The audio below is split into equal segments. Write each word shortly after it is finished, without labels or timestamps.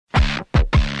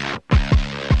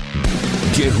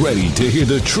Get ready to hear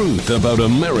the truth about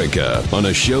America on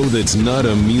a show that's not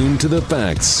immune to the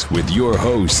facts with your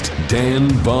host, Dan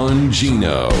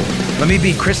Bongino. Let me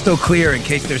be crystal clear in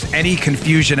case there's any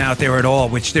confusion out there at all,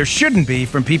 which there shouldn't be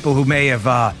from people who may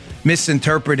have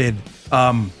misinterpreted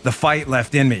the fight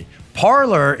left in me.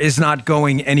 Parler is not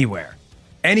going anywhere.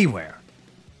 Anywhere.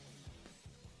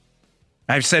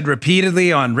 I've said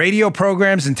repeatedly on radio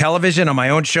programs and television, on my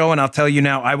own show, and I'll tell you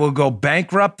now, I will go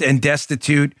bankrupt and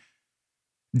destitute,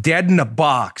 dead in a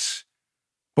box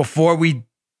before we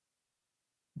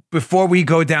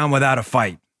go down without a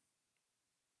fight.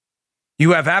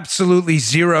 You have absolutely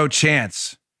zero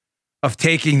chance of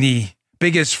taking the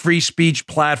biggest free speech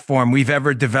platform we've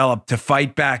ever developed to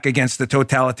fight back against the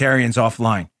totalitarians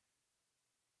offline.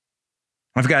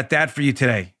 I've got that for you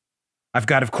today. I've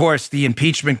got, of course, the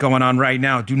impeachment going on right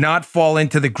now. Do not fall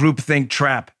into the groupthink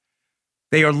trap.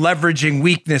 They are leveraging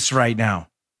weakness right now.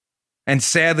 And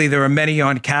sadly, there are many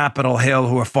on Capitol Hill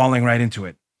who are falling right into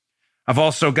it. I've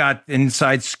also got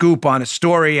inside scoop on a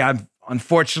story I've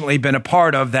unfortunately been a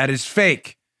part of that is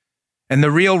fake. And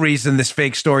the real reason this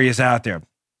fake story is out there.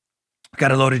 I've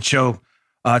got a loaded show.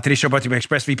 Today's show brought to you by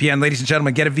ExpressVPN. Ladies and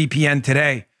gentlemen, get a VPN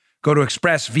today. Go to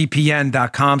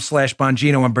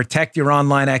expressvpn.com/Bongino and protect your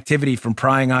online activity from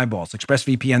prying eyeballs.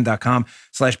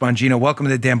 expressvpn.com/Bongino. Welcome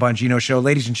to the Dan Bongino Show.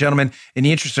 Ladies and gentlemen, in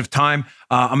the interest of time,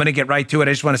 I'm going to get right to it.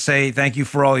 I just want to say thank you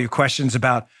for all your questions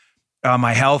about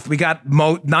my health. We got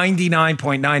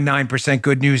 99.99%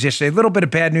 good news yesterday. A little bit of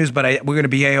bad news, but we're going to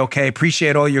be A-okay.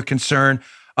 Appreciate all your concern.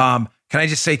 Can I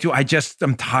just say, too,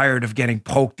 I'm tired of getting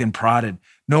poked and prodded.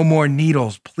 No more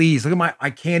needles, please. Look at I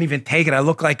can't even take it. I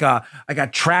look like I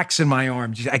got tracks in my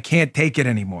arms. I can't take it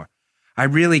anymore. I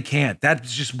really can't.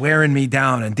 That's just wearing me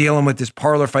down, and dealing with this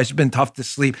Parler fight. It's been tough to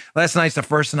sleep. Last night's the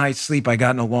first night's sleep I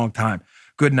got in a long time.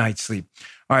 Good night's sleep.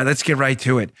 All right, let's get right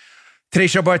to it.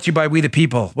 Today's show brought to you by We the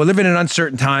People. We're living in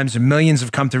uncertain times, and millions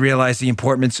have come to realize the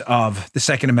importance of the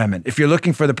Second Amendment. If you're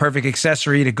looking for the perfect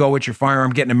accessory to go with your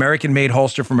firearm, get an American-made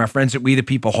holster from our friends at We the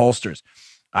People Holsters.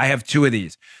 I have two of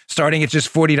these. Starting at just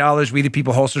 $40, We the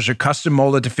People holsters are custom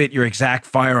molded to fit your exact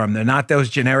firearm. They're not those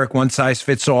generic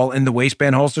one-size-fits-all in the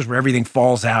waistband holsters where everything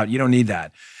falls out. You don't need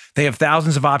that. They have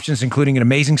thousands of options, including an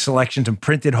amazing selection of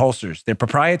printed holsters. Their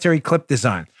proprietary clip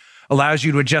design allows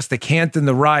you to adjust the cant and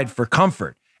the ride for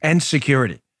comfort and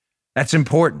security. That's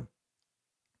important.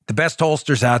 The best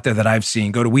holsters out there that I've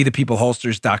seen. Go to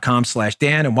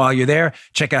wethepeopleholsters.com/Dan. And while you're there,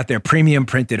 check out their premium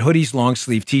printed hoodies, long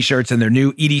sleeve t-shirts, and their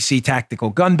new EDC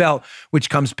tactical gun belt, which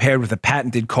comes paired with a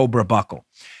patented Cobra buckle.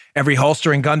 Every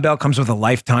holster and gun belt comes with a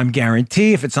lifetime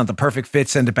guarantee. If it's not the perfect fit,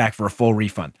 send it back for a full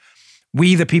refund.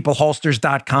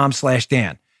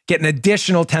 wethepeopleholsters.com/Dan. Get an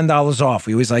additional $10 off.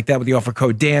 We always like that with the offer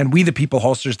code Dan.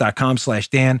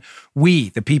 wethepeopleholsters.com/Dan.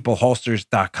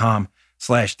 wethepeopleholsters.com/Dan.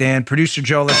 Producer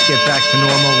Joe, let's get back to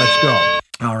normal. Let's go.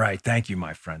 All right. Thank you,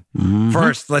 my friend.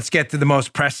 First, let's get to the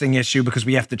most pressing issue because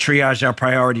we have to triage our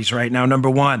priorities right now.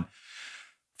 Number one,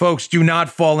 folks, do not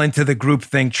fall into the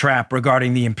groupthink trap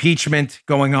regarding the impeachment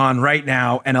going on right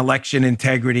now and election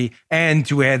integrity. And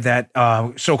to add that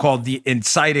so-called the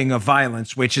inciting of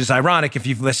violence, which is ironic. If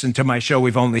you've listened to my show,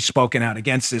 we've only spoken out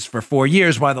against this for 4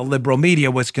 years while the liberal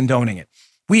media was condoning it.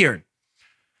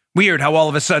 Weird how all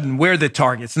of a sudden we're the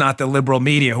targets, not the liberal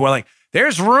media, who are like,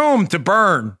 there's room to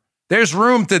burn. There's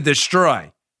room to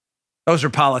destroy. Those are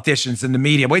politicians in the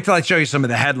media. Wait till I show you some of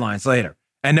the headlines later.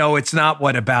 And no, it's not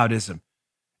whataboutism.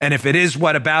 And if it is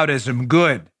whataboutism,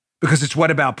 good, because it's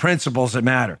what about principles that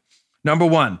matter. Number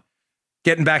one,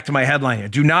 getting back to my headline here,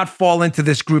 do not fall into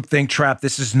this groupthink trap.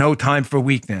 This is no time for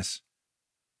weakness.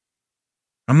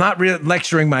 I'm not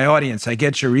lecturing my audience. I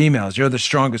get your emails. You're the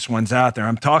strongest ones out there.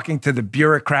 I'm talking to the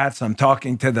bureaucrats. I'm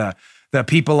talking to the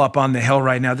people up on the Hill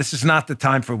right now. This is not the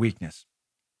time for weakness.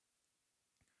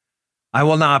 I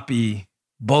will not be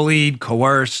bullied,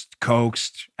 coerced,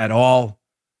 coaxed at all.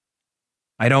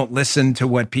 I don't listen to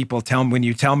what people tell me. When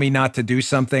you tell me not to do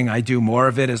something, I do more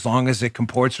of it as long as it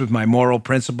comports with my moral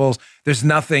principles. There's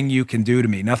nothing you can do to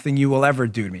me. Nothing you will ever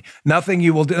do to me. Nothing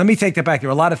you will do. Let me take that back. There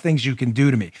are a lot of things you can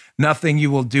do to me. Nothing you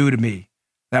will do to me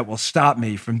that will stop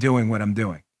me from doing what I'm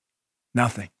doing.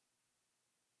 Nothing.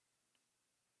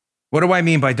 What do I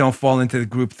mean by don't fall into the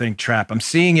groupthink trap? I'm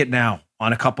seeing it now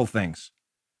on a couple things.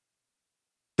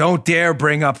 Don't dare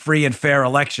bring up free and fair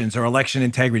elections or election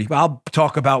integrity. I'll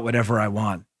talk about whatever I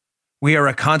want. We are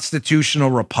a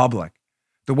constitutional republic.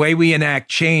 The way we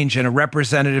enact change in a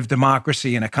representative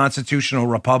democracy in a constitutional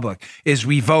republic is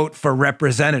we vote for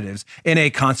representatives in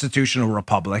a constitutional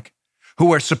republic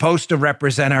who are supposed to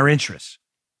represent our interests.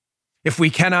 If we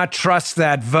cannot trust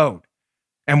that vote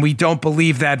and we don't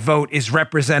believe that vote is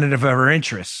representative of our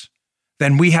interests,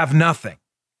 then we have nothing.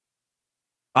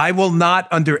 I will not,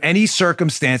 under any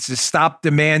circumstances, stop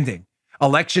demanding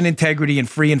election integrity and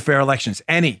free and fair elections.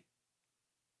 Any.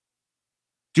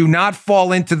 Do not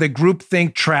fall into the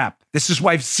groupthink trap. This is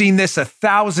why I've seen this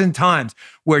 1,000 times,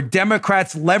 where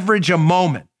Democrats leverage a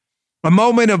moment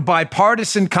of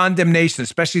bipartisan condemnation,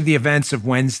 especially the events of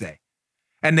Wednesday.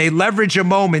 And they leverage a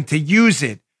moment to use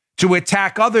it to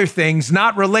attack other things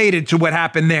not related to what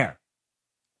happened there.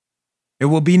 There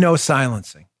will be no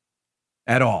silencing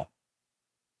at all.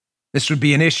 This would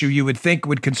be an issue you would think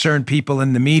would concern people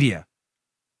in the media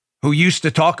who used to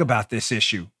talk about this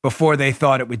issue before they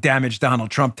thought it would damage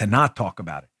Donald Trump to not talk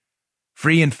about it.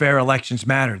 Free and fair elections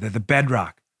matter. They're the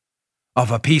bedrock of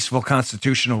a peaceful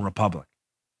constitutional republic.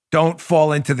 Don't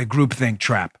fall into the groupthink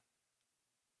trap.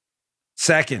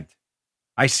 Second,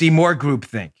 I see more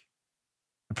groupthink.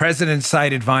 The president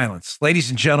incited violence. Ladies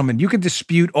and gentlemen, you can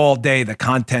dispute all day the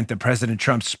content of President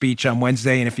Trump's speech on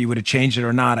Wednesday, and if he would have changed it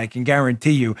or not, I can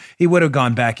guarantee you he would have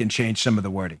gone back and changed some of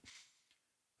the wording.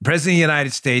 The president of the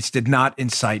United States did not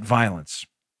incite violence.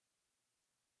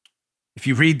 If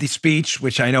you read the speech,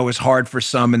 which I know is hard for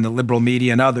some in the liberal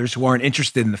media and others who aren't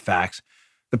interested in the facts,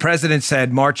 the president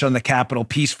said, march on the Capitol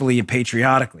peacefully and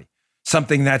patriotically,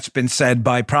 something that's been said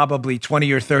by probably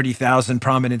 20 or 30,000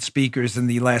 prominent speakers in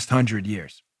the last 100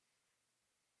 years.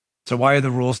 So why are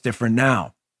the rules different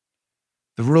now?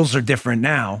 The rules are different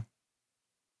now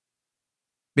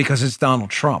because it's Donald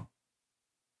Trump.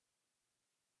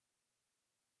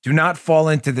 Do not fall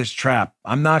into this trap.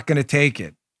 I'm not going to take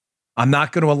it. I'm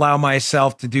not going to allow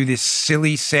myself to do this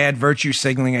silly, sad virtue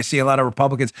signaling. I see a lot of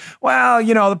Republicans. Well,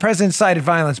 the president incited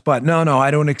violence, but no,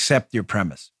 I don't accept your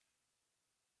premise.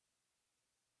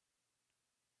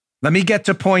 Let me get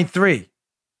to point 3,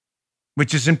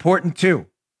 which is important too.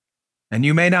 And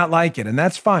you may not like it, and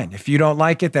that's fine. If you don't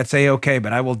like it, that's A-okay,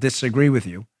 but I will disagree with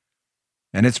you.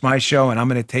 And it's my show, and I'm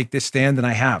going to take this stand, and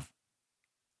I have.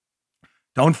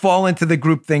 Don't fall into the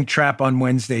groupthink trap on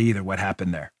Wednesday either, what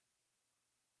happened there.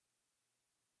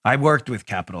 I worked with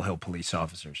Capitol Hill police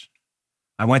officers.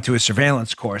 I went to a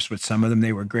surveillance course with some of them.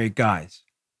 They were great guys.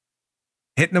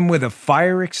 Hitting them with a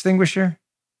fire extinguisher?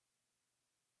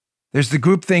 There's the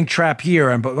groupthink trap here.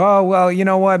 And, oh, well, you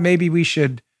know what? Maybe we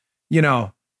should,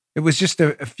 it was just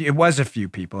a few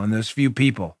people. And those few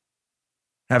people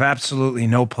have absolutely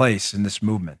no place in this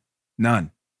movement.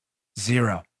 None.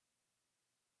 Zero.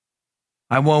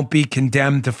 I won't be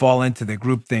condemned to fall into the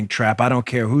groupthink trap. I don't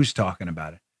care who's talking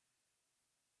about it.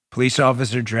 Police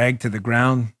officer dragged to the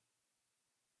ground,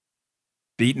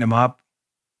 beating him up.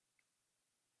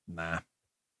 Nah.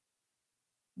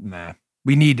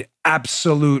 We need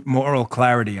absolute moral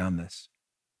clarity on this.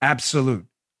 Absolute.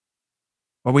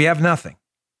 Well, we have nothing.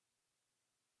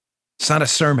 It's not a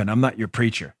sermon. I'm not your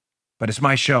preacher, but it's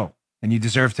my show, and you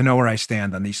deserve to know where I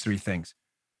stand on these 3 things.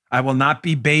 I will not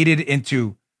be baited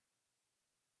into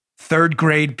third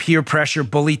grade peer pressure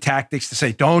bully tactics to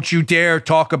say, don't you dare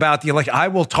talk about the election. I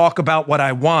will talk about what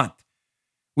I want.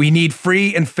 We need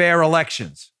free and fair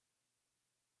elections.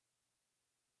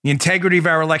 The integrity of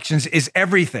our elections is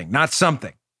everything, not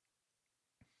something.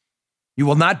 You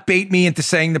will not bait me into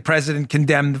saying the president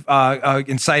condemned,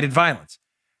 incited violence.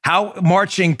 How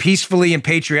marching peacefully and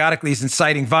patriotically is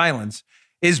inciting violence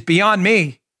is beyond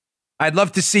me. I'd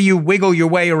love to see you wiggle your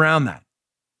way around that.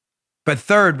 But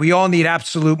third, we all need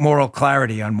absolute moral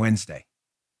clarity on Wednesday.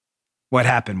 What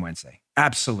happened Wednesday?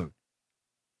 Absolute.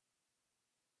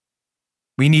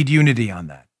 We need unity on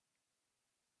that.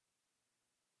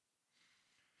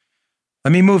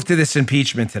 Let me move to this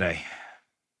impeachment today.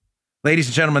 Ladies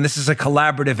and gentlemen, this is a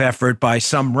collaborative effort by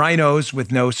some rhinos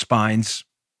with no spines.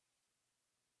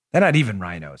 They're not even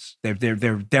rhinos. They're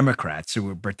Democrats who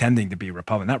are pretending to be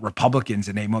Republicans, not Republicans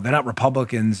anymore. They're not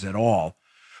Republicans at all,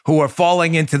 who are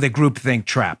falling into the groupthink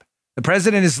trap. The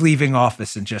president is leaving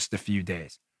office in just a few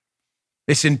days.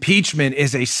 This impeachment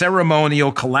is a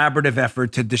ceremonial collaborative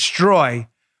effort to destroy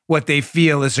what they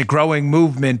feel is a growing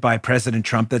movement by President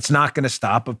Trump that's not going to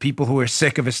stop, of people who are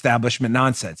sick of establishment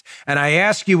nonsense. And I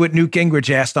ask you what Newt Gingrich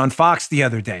asked on Fox the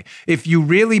other day. If you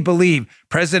really believe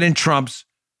President Trump's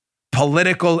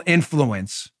political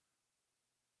influence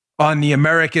on the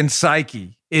American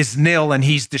psyche is nil and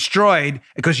he's destroyed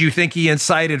because you think he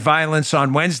incited violence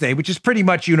on Wednesday, which is pretty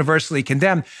much universally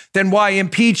condemned, then why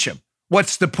impeach him?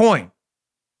 What's the point?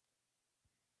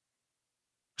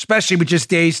 Especially with just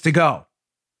days to go.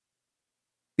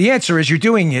 The answer is you're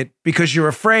doing it because you're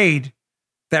afraid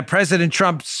that President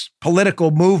Trump's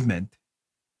political movement,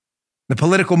 the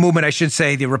political movement, I should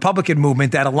say, the Republican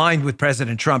movement that aligned with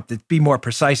President Trump, to be more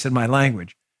precise in my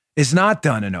language, is not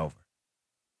done and over.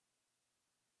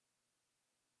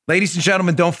 Ladies and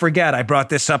gentlemen, don't forget, I brought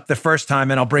this up the first time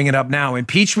and I'll bring it up now.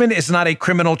 Impeachment is not a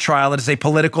criminal trial. It is a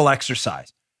political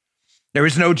exercise. There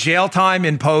is no jail time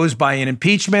imposed by an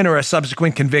impeachment or a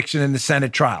subsequent conviction in the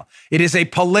Senate trial. It is a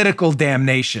political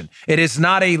damnation. It is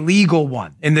not a legal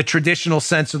one in the traditional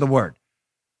sense of the word.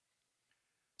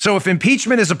 So if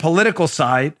impeachment is a political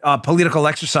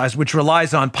exercise which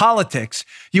relies on politics,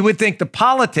 you would think the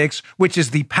politics, which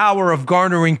is the power of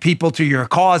garnering people to your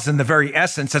cause in the very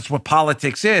essence, that's what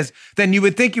politics is, then you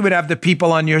would think you would have the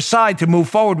people on your side to move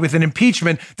forward with an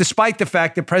impeachment, despite the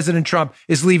fact that President Trump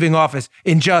is leaving office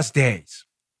in just days.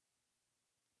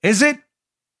 Is it?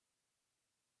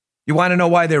 You want to know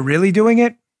why they're really doing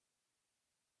it?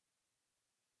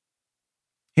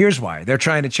 Here's why. They're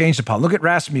trying to change the poll. Look at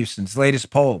Rasmussen's latest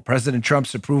poll, President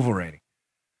Trump's approval rating.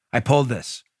 I pulled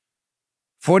this.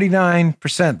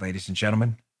 49%, ladies and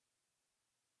gentlemen.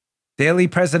 Daily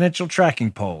presidential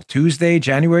tracking poll, Tuesday,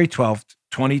 January 12th,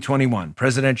 2021.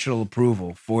 Presidential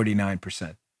approval,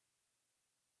 49%.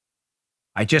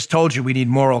 I just told you we need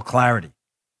moral clarity.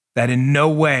 That in no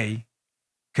way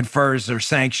confers or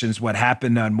sanctions what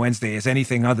happened on Wednesday as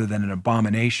anything other than an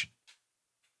abomination.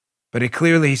 But it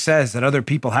clearly says that other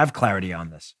people have clarity on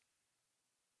this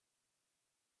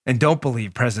and don't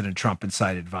believe President Trump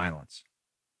incited violence,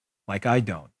 like I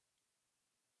don't.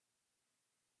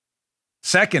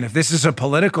 Second, if this is a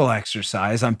political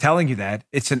exercise, I'm telling you that,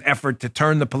 it's an effort to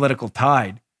turn the political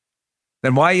tide,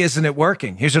 then why isn't it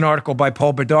working? Here's an article by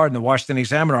Paul Bedard in the Washington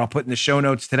Examiner. I'll put in the show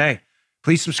notes today.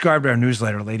 Please subscribe to our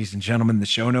newsletter, ladies and gentlemen. The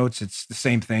show notes, it's the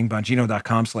same thing,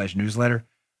 bongino.com/newsletter.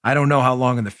 I don't know how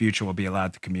long in the future we'll be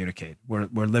allowed to communicate. We're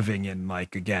living in,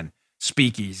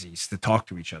 speakeasies to talk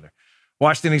to each other.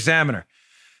 Washington Examiner,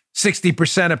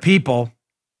 60% of people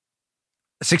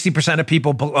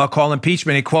call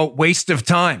impeachment a, quote, waste of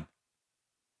time.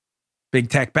 Big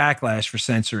tech backlash for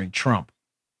censoring Trump.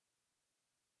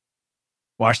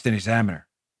 Washington Examiner.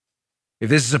 If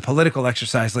this is a political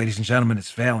exercise, ladies and gentlemen, it's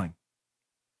failing.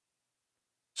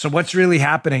 So what's really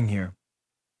happening here?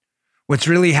 What's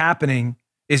really happening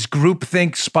is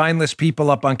groupthink, spineless people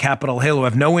up on Capitol Hill who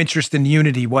have no interest in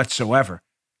unity whatsoever.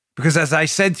 Because as I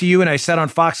said to you and I said on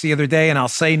Fox the other day, and I'll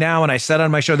say now and I said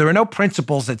on my show, there are no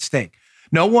principles at stake.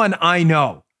 No one I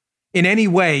know in any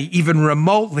way, even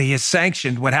remotely, has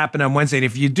sanctioned what happened on Wednesday. And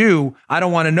if you do, I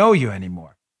don't want to know you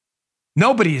anymore.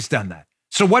 Nobody has done that.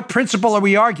 So what principle are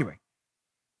we arguing?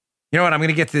 You know what? I'm going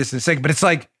to get to this in a second, but it's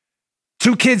like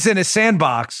two kids in a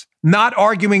sandbox not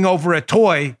arguing over a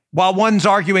toy while one's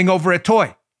arguing over a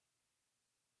toy.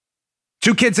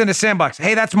 Two kids in a sandbox.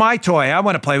 Hey, that's my toy. I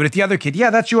want to play with it. The other kid,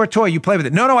 yeah, that's your toy. You play with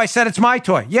it. No, I said it's my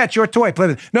toy. Yeah, it's your toy. Play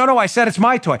with it. No, I said it's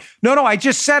my toy. No, I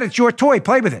just said it's your toy.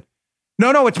 Play with it.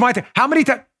 No, it's my toy. How many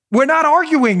times? We're not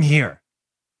arguing here.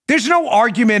 There's no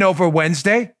argument over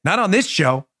Wednesday. Not on this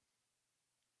show.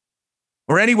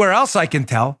 Or anywhere else I can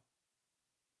tell.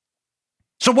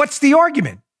 So what's the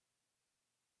argument?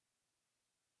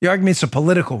 The argument's a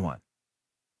political one.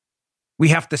 We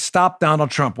have to stop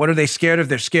Donald Trump. What are they scared of?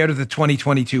 They're scared of the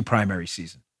 2022 primary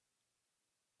season.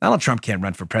 Donald Trump can't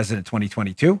run for president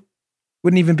 2022.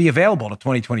 Wouldn't even be available to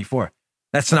 2024.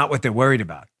 That's not what they're worried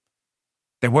about.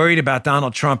 They're worried about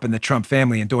Donald Trump and the Trump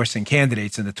family endorsing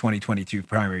candidates in the 2022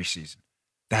 primary season.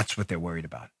 That's what they're worried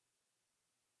about.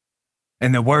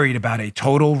 And they're worried about a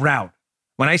total rout.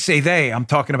 When I say they, I'm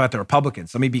talking about the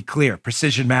Republicans. Let me be clear.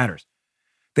 Precision matters.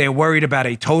 They're worried about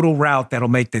a total rout that'll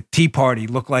make the Tea Party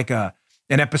look like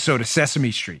an episode of Sesame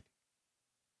Street.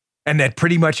 And that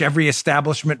pretty much every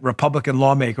establishment Republican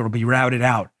lawmaker will be routed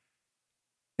out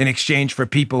in exchange for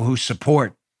people who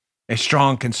support a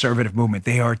strong conservative movement.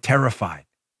 They are terrified.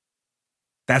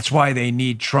 That's why they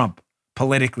need Trump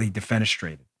politically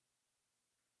defenestrated.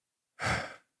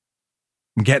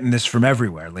 I'm getting this from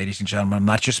everywhere, ladies and gentlemen. I'm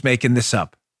not just making this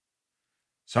up.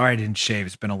 Sorry I didn't shave.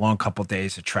 It's been a long couple of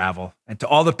days of travel. And to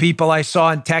all the people I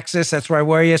saw in Texas, that's where I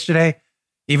were yesterday,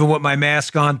 even with my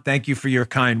mask on, thank you for your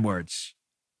kind words.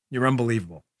 You're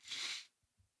unbelievable.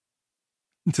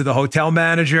 And to the hotel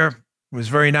manager, who was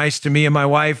very nice to me and my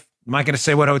wife. I'm not going to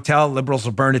say what hotel. Liberals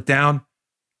will burn it down.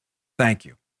 Thank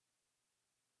you.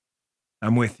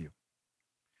 I'm with you.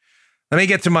 Let me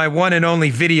get to my one and only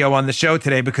video on the show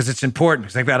today because it's important,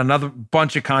 because I've got another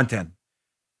bunch of content.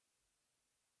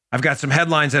 I've got some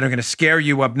headlines that are going to scare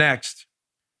you up next.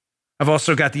 I've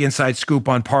also got the inside scoop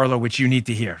on Parler, which you need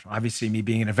to hear. Obviously, me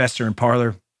being an investor in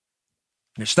Parler,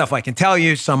 there's stuff I can tell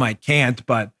you, some I can't,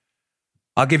 but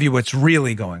I'll give you what's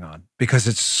really going on because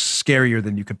it's scarier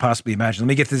than you could possibly imagine. Let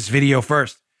me get to this video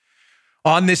first.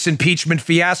 On this impeachment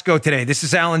fiasco today, this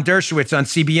is Alan Dershowitz on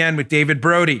CBN with David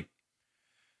Brody.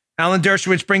 Alan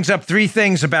Dershowitz brings up three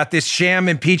things about this sham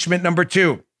impeachment number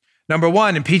 2. Number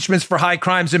one, impeachments for high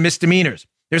crimes and misdemeanors.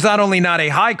 There's not only not a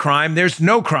high crime, there's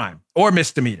no crime or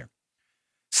misdemeanor.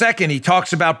 Second, he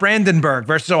talks about Brandenburg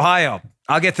versus Ohio.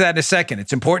 I'll get to that in a second.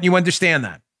 It's important you understand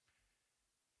that.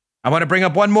 I want to bring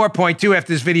up one more point, too,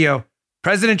 after this video.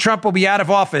 President Trump will be out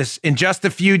of office in just a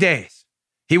few days.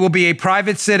 He will be a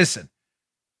private citizen.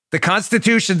 The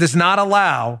Constitution does not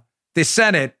allow the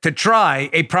Senate to try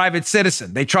a private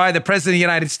citizen. They try the President of the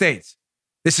United States.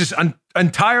 This is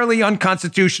entirely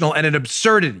unconstitutional and an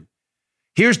absurdity.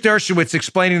 Here's Dershowitz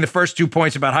explaining the first 2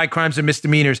 points about high crimes and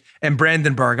misdemeanors and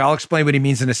Brandenburg. I'll explain what he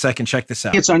means in a second. Check this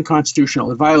out. It's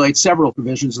unconstitutional. It violates several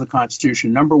provisions of the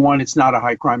Constitution. Number one, it's not a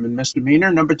high crime and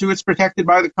misdemeanor. Number two, it's protected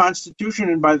by the Constitution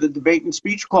and by the debate and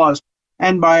speech clause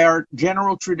and by our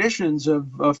general traditions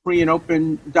of free and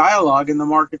open dialogue in the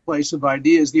marketplace of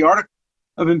ideas. The article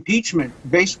of impeachment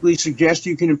basically suggests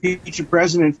you can impeach a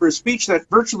president for a speech that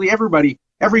virtually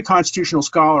every constitutional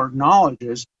scholar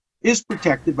acknowledges is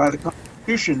protected by the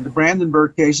Constitution. The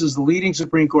Brandenburg case is the leading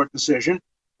Supreme Court decision,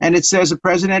 and it says a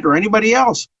president or anybody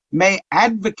else may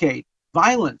advocate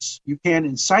violence. You can't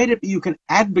incite it, but you can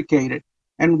advocate it.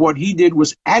 And what he did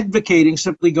was advocating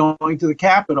simply going to the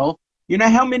Capitol. You know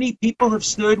how many people have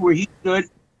stood where he stood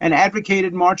and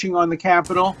advocated marching on the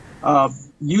Capitol?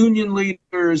 Union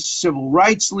leaders, civil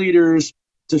rights leaders,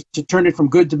 to turn it from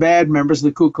good to bad, members of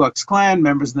the Ku Klux Klan,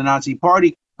 members of the Nazi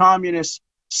Party, communists,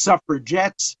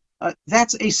 suffragettes.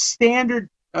 That's a standard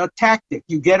tactic.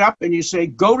 You get up and you say,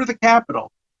 go to the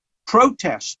Capitol,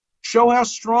 protest, show how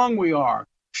strong we are,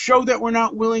 show that we're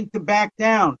not willing to back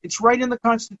down. It's right in the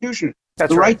Constitution. That's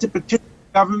the right right to petition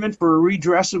the government for a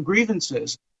redress of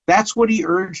grievances. That's what he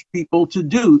urged people to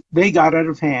do. They got out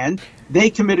of hand. They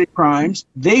committed crimes.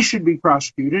 They should be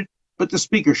prosecuted, but the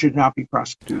speaker should not be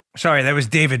prosecuted. Sorry, that was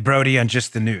David Brody on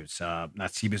Just the News.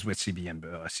 He was with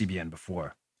CBN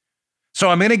before. So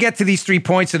I'm going to get to these 3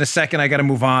 points in a second. I got to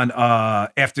move on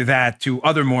after that to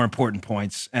other more important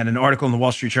points. And an article in the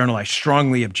Wall Street Journal I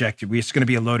strongly objected. It's going to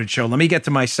be a loaded show. Let me get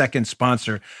to my second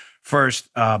sponsor first.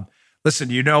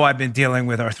 Listen, you know I've been dealing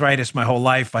with arthritis my whole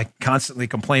life. I constantly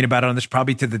complain about it on this,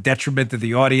 probably to the detriment of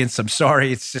the audience. I'm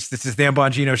sorry. It's just, this is Dan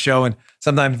Bongino show, and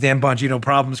sometimes Dan Bongino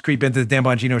problems creep into the Dan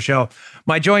Bongino show.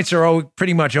 My joints are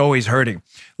pretty much always hurting.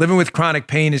 Living with chronic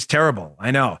pain is terrible. I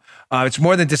know. It's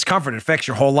more than discomfort. It affects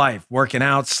your whole life. Working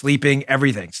out, sleeping,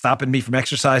 everything. Stopping me from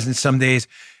exercising some days.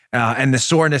 And the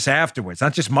soreness afterwards.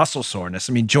 Not just muscle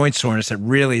soreness. I mean, joint soreness that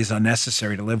really is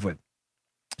unnecessary to live with.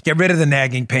 Get rid of the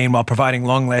nagging pain while providing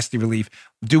long-lasting relief.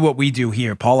 Do what we do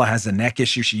here. Paula has a neck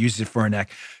issue. She uses it for her neck.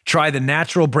 Try the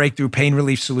natural breakthrough pain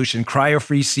relief solution,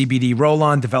 Cryo-Free CBD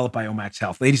Roll-On, developed by Omax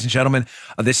Health. Ladies and gentlemen,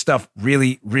 this stuff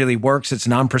really, really works. It's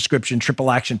non-prescription,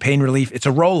 triple-action pain relief. It's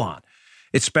a roll-on.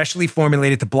 It's specially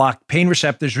formulated to block pain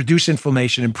receptors, reduce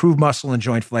inflammation, improve muscle and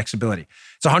joint flexibility.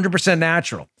 It's 100%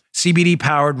 natural.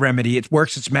 CBD-powered remedy. It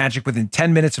works its magic within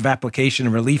 10 minutes of application,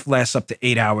 and relief lasts up to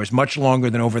 8 hours, much longer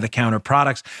than over-the-counter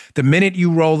products. The minute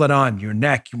you roll it on, your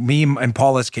neck, me and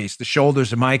Paula's case, the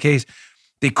shoulders in my case,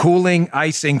 the cooling,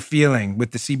 icing feeling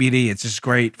with the CBD, it's just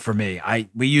great for me.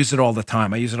 We use it all the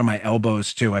time. I use it on my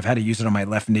elbows, too. I've had to use it on my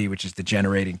left knee, which is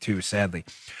degenerating, too, sadly.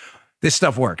 This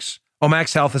stuff works.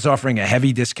 Omax Health is offering a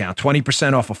heavy discount,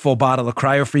 20% off a full bottle of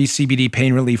Cryo-Free CBD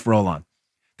Pain Relief Roll-On.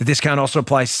 The discount also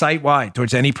applies site-wide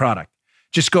towards any product.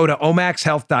 Just go to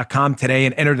omaxhealth.com today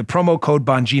and enter the promo code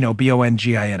Bongino,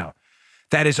 Bongino.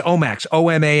 That is Omax,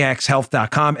 OMAX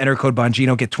health.com. Enter code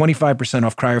Bongino. Get 25%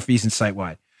 off cryo-frees and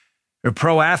site-wide. There are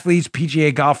pro athletes,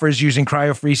 PGA golfers using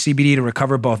cryo-free CBD to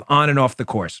recover both on and off the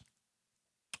course.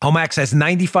 Omax has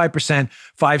 95%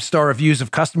 five-star reviews of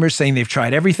customers saying they've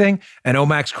tried everything, and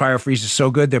Omax cryo-freeze is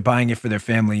so good they're buying it for their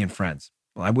family and friends.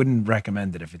 Well, I wouldn't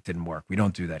recommend it if it didn't work. We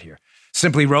don't do that here.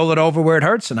 Simply roll it over where it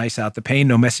hurts and ice out the pain.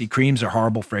 No messy creams or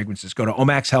horrible fragrances. Go to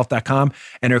omaxhealth.com,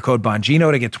 enter code Bongino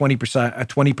to get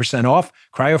 20% off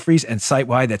cryo-freeze and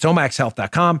site-wide. That's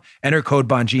omaxhealth.com, enter code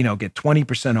Bongino, get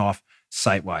 20% off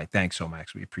site-wide. Thanks,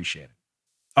 Omax. We appreciate it.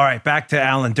 All right, back to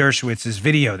Alan Dershowitz's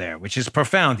video there, which is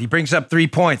profound. He brings up 3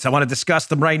 points. I want to discuss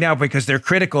them right now because they're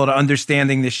critical to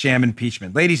understanding this sham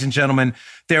impeachment. Ladies and gentlemen,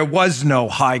 there was no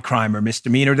high crime or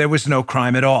misdemeanor. There was no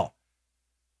crime at all.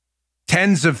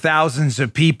 Tens of thousands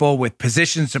of people with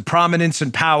positions of prominence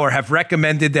and power have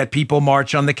recommended that people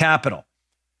march on the Capitol.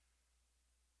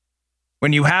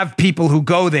 When you have people who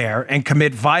go there and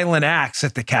commit violent acts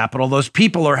at the Capitol, those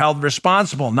people are held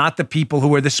responsible, not the people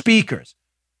who are the speakers.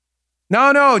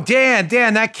 No, Dan,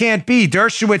 that can't be.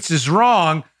 Dershowitz is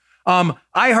wrong.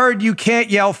 I heard you can't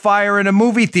yell fire in a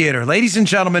movie theater. Ladies and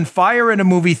gentlemen, fire in a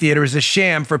movie theater is a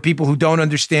sham for people who don't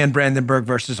understand Brandenburg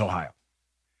versus Ohio.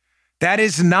 That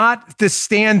is not the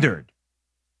standard.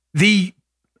 The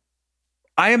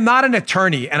I am not an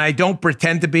attorney, and I don't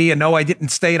pretend to be, and no, I didn't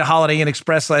stay at a Holiday Inn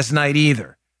Express last night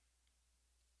either.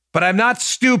 But I'm not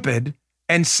stupid,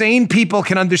 and sane people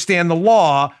can understand the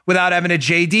law without having a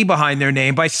JD behind their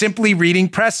name by simply reading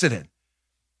precedent.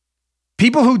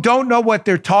 People who don't know what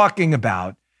they're talking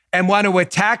about and want to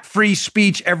attack free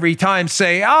speech every time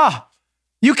say,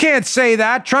 you can't say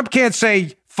that. Trump can't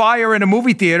say fire in a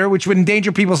movie theater, which would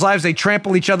endanger people's lives. They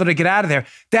trample each other to get out of there.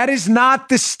 That is not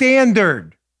the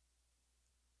standard.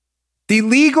 The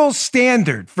legal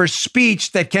standard for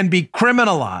speech that can be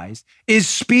criminalized is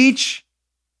speech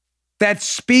that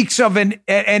speaks of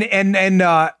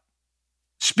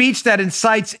speech that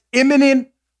incites imminent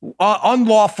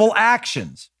unlawful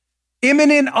actions.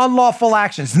 Imminent unlawful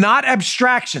actions, not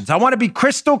abstractions. I want to be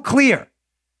crystal clear.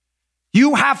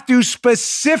 You have to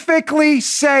specifically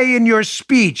say in your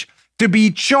speech to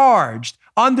be charged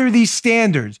under these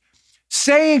standards,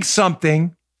 saying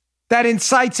something that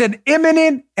incites an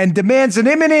imminent and demands an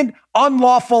imminent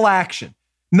unlawful action,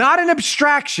 not an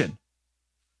abstraction.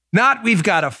 Not we've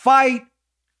got to fight,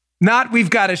 not we've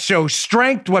got to show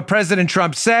strength, what President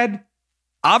Trump said.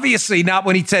 Obviously not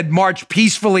when he said march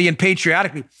peacefully and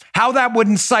patriotically. How that would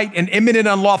incite an imminent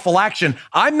unlawful action,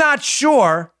 I'm not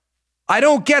sure. I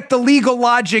don't get the legal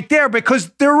logic there because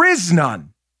there is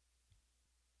none.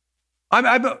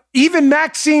 Even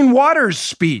Maxine Waters'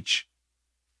 speech,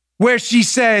 where she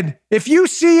said, if you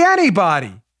see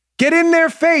anybody get in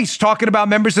their face talking about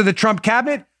members of the Trump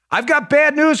cabinet, I've got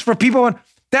bad news for people.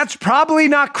 That's probably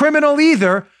not criminal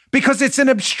either because it's an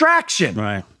abstraction.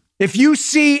 Right. If you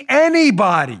see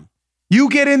anybody, you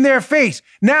get in their face.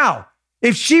 Now,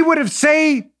 if she would have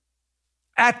said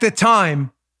at the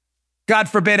time, God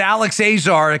forbid, Alex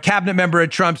Azar, a cabinet member of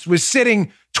Trump's, was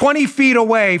sitting 20 feet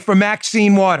away from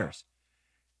Maxine Waters.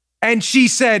 And she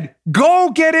said,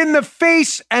 go get in the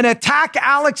face and attack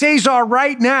Alex Azar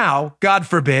right now, God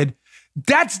forbid.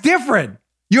 That's different.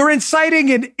 You're inciting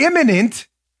an imminent,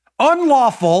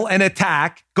 unlawful, an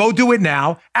attack, go do it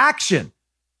now, action.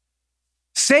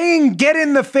 Saying get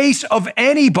in the face of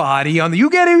anybody you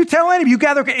tell anybody, you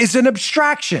gather is an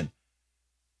abstraction.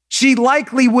 She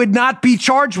likely would not be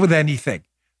charged with anything.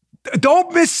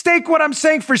 Don't mistake what I'm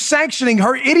saying for sanctioning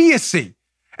her idiocy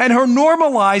and her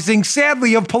normalizing,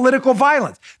 sadly, of political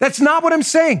violence. That's not what I'm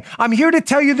saying. I'm here to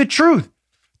tell you the truth.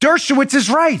 Dershowitz is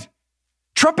right.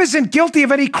 Trump isn't guilty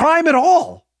of any crime at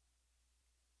all.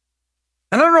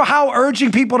 And I don't know how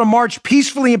urging people to march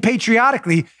peacefully and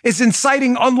patriotically is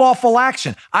inciting unlawful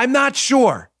action. I'm not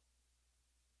sure.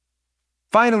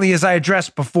 Finally, as I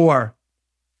addressed before,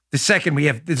 the second,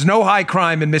 there's no high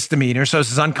crime and misdemeanor, so this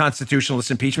is unconstitutional,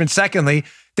 this impeachment. Secondly,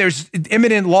 there's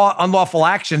imminent unlawful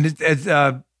action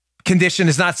condition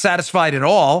is not satisfied at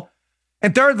all.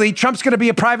 And thirdly, Trump's going to be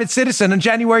a private citizen on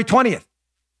January 20th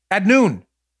at noon.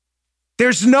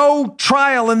 There's no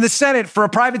trial in the Senate for a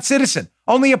private citizen,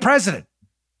 only a president.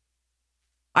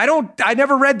 I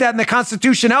never read that in the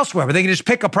Constitution elsewhere, but they can just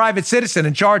pick a private citizen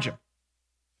and charge him.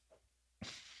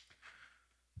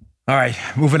 All right,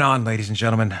 moving on, ladies and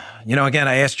gentlemen. Again,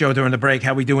 I asked Joe during the break,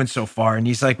 how we doing so far? And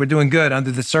he's like, we're doing good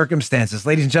under the circumstances.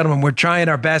 Ladies and gentlemen, we're trying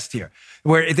our best here.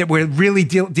 We're really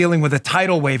dealing with a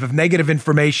tidal wave of negative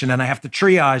information, and I have to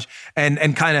triage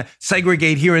and kind of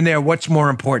segregate here and there what's more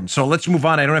important. So let's move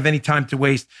on. I don't have any time to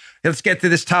waste. Let's get to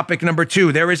this topic number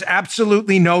 2. There is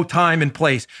absolutely no time and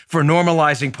place for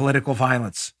normalizing political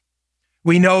violence.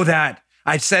 We know that.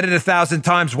 I've said it 1,000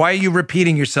 times. Why are you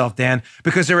repeating yourself, Dan?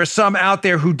 Because there are some out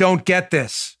there who don't get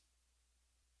this.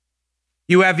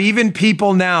 You have even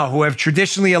people now who have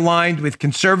traditionally aligned with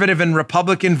conservative and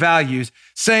Republican values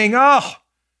saying, oh,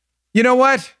 you know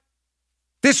what?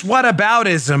 This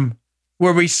whataboutism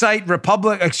where we cite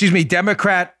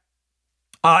Democrat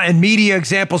and media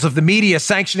examples of the media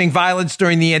sanctioning violence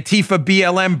during the Antifa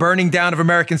BLM burning down of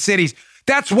American cities.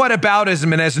 That's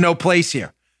whataboutism and has no place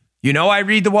here. I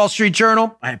read the Wall Street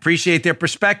Journal. I appreciate their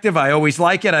perspective. I always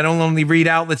like it. I don't only read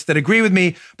outlets that agree with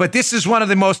me, but this is one of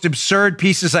the most absurd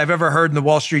pieces I've ever heard in the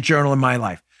Wall Street Journal in my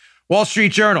life. Wall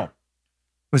Street Journal.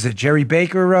 Was it Jerry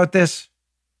Baker who wrote this?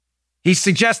 He's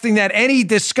suggesting that any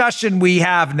discussion we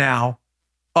have now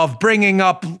of bringing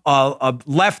up a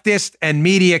leftist and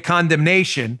media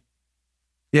condemnation,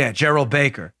 Gerald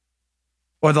Baker,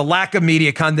 or the lack of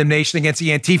media condemnation against the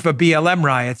Antifa BLM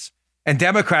riots, and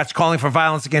Democrats calling for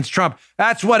violence against Trump.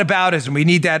 That's whataboutism. We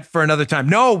need that for another time.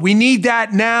 No, we need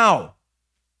that now.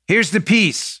 Here's the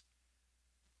piece.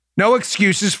 No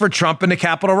excuses for Trump and the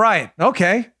Capitol riot.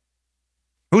 Okay.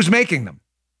 Who's making them?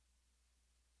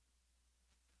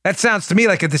 That sounds to me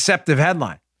like a deceptive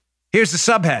headline. Here's the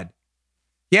subhead.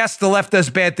 Yes, the left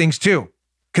does bad things too.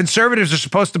 Conservatives are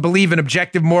supposed to believe in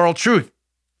objective moral truth.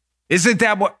 Isn't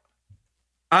that what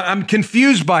I'm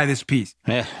confused by this piece?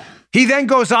 Yeah. He then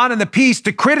goes on in the piece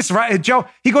to criticize, right, Joe,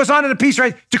 he goes on in the piece,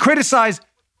 right, to criticize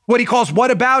what he calls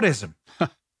whataboutism.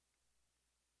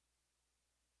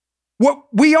 What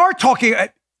we are talking,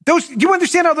 do you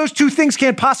understand how those two things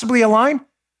can't possibly align?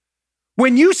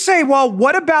 When you say, well,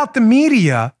 what about the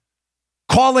media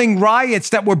calling riots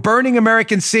that were burning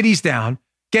American cities down,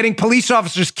 getting police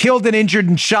officers killed and injured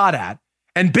and shot at,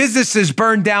 and businesses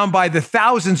burned down by the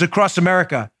thousands across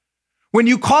America, when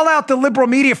you call out the liberal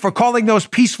media for calling those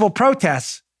peaceful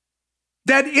protests,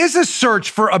 that is a search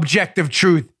for objective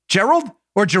truth. Gerald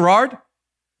or Gerard?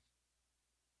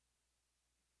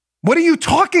 What are you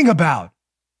talking about?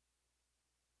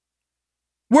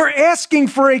 We're asking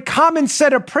for a common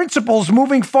set of principles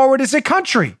moving forward as a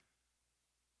country.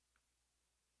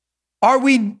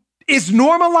 Is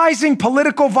normalizing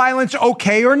political violence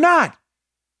okay or not?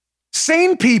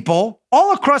 Sane people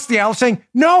all across the aisle saying,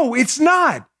 no, it's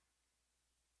not.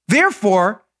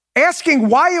 Therefore, asking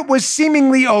why it was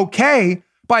seemingly okay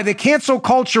by the cancel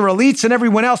culture elites and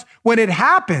everyone else when it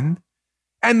happened,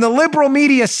 and the liberal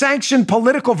media sanctioned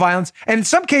political violence, and in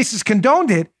some cases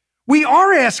condoned it, we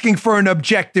are asking for an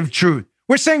objective truth.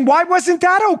 We're saying, why wasn't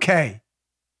that okay?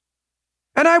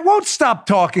 And I won't stop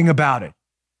talking about it.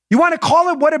 You want to call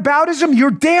it whataboutism?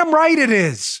 You're damn right it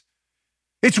is.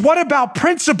 It's what about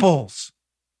principles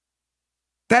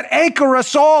that anchor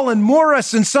us all and moor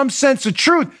us in some sense of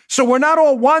truth, so we're not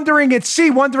all wandering at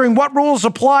sea, wondering what rules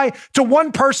apply to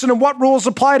one person and what rules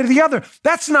apply to the other.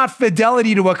 That's not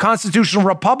fidelity to a constitutional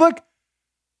republic.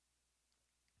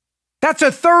 That's a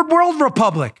third world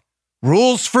republic.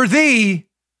 Rules for thee,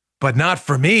 but not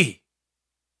for me.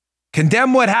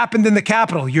 Condemn what happened in the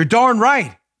Capitol. You're darn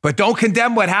right. But don't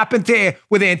condemn what happened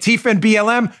with Antifa and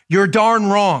BLM. You're darn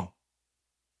wrong.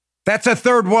 That's a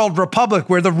third world republic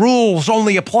where the rules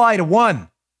only apply to one.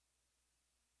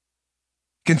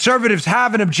 Conservatives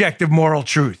have an objective moral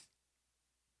truth.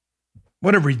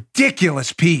 What a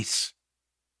ridiculous piece.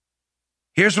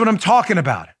 Here's what I'm talking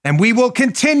about. And we will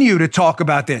continue to talk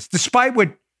about this, despite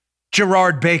what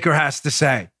Gerard Baker has to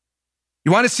say.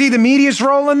 You want to see the media's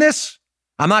role in this?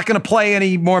 I'm not going to play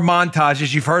any more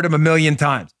montages. You've heard them a million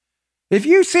times. If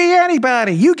you see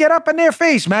anybody, you get up in their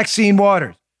face. Maxine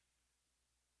Waters.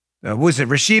 Was it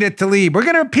Rashida Tlaib? We're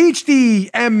going to impeach the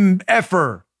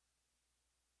MFer.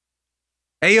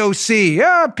 AOC.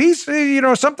 Yeah, peace,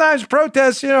 sometimes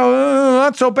protests,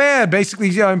 not so bad.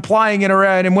 Basically, implying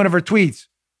in one of her tweets.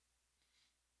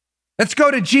 Let's go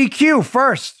to GQ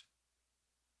first.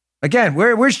 Again,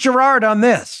 where's Gerard on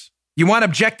this? You want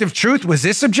objective truth? Was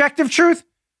this objective truth?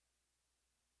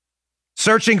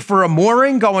 Searching for a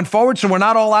mooring going forward so we're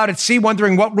not all out at sea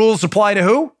wondering what rules apply to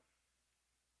who?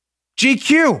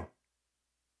 GQ.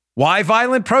 Why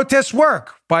Violent Protests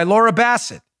Work by Laura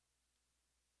Bassett.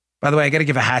 By the way, I got to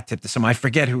give a hat tip to someone. I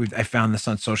forget who I found this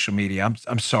on social media.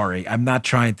 I'm sorry. I'm not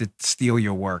trying to steal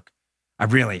your work. I'm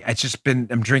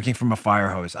drinking from a fire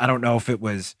hose. I don't know if it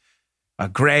was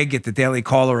Greg at the Daily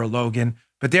Caller or Logan,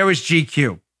 but there was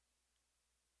GQ.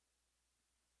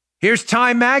 Here's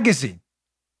Time Magazine.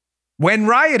 When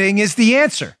rioting is the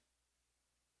answer.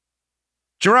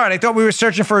 Gerard, I thought we were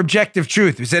searching for objective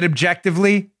truth. Is it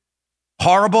objectively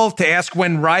horrible to ask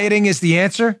when rioting is the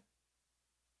answer?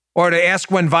 Or to ask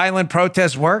when violent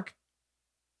protests work?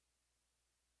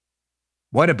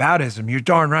 Whataboutism? You're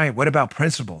darn right. What about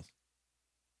principles?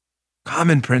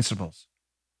 Common principles.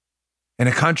 In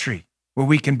a country where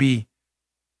we can be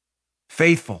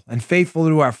faithful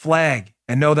to our flag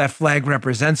and know that flag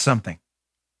represents something.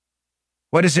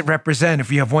 What does it represent if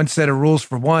you have one set of rules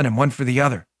for one and one for the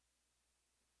other?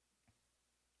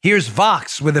 Here's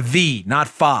Vox with a V, not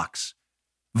Fox.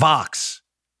 Vox.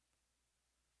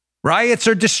 Riots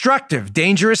are destructive,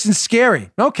 dangerous, and scary.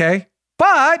 Okay.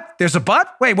 But, there's a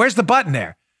but? Wait, where's the button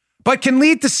there? But can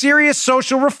lead to serious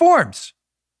social reforms.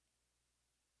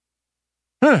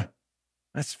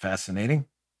 That's fascinating.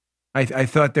 I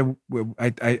thought that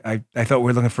I thought we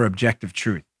were looking for objective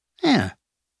truth. Yeah.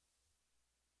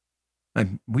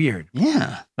 Weird.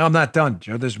 Yeah. No, I'm not done,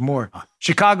 Joe. There's more.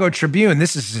 Chicago Tribune.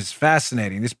 This is just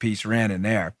fascinating. This piece ran in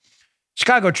there.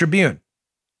 Chicago Tribune.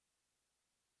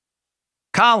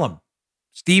 Column.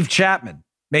 Steve Chapman.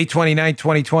 May 29,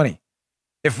 2020.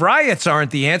 If riots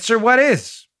aren't the answer, what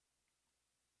is?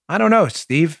 I don't know,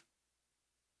 Steve.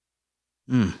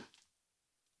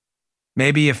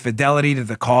 Maybe a fidelity to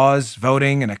the cause,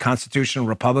 voting in a constitutional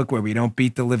republic where we don't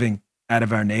beat the living out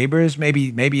of our neighbors.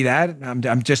 Maybe that.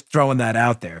 I'm just throwing that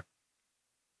out there.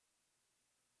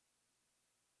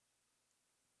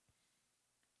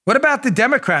 What about the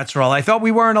Democrats' role? I thought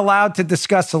we weren't allowed to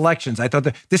discuss elections. I thought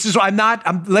that this is why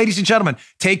ladies and gentlemen,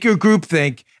 take your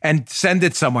groupthink and send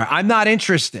it somewhere. I'm not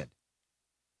interested.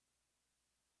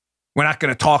 We're not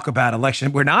going to talk about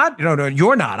election. We're not? No,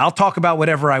 you're not. I'll talk about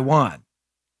whatever I want.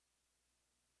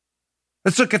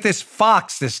 Let's look at this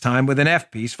Fox this time with an F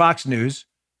piece, Fox News,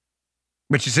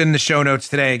 which is in the show notes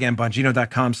today. Again,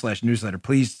 Bongino.com/newsletter.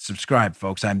 Please subscribe,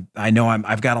 folks. I know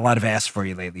I've got a lot of ass for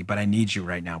you lately, but I need you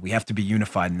right now. We have to be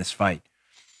unified in this fight.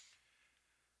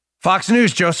 Fox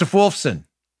News, Joseph Wolfson.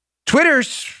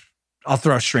 Twitter's, I'll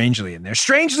throw strangely in there,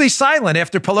 strangely silent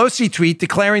after Pelosi tweet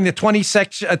declaring the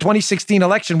 2016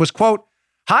 election was, quote,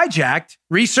 hijacked,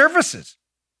 resurfaces.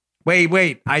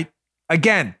 Wait.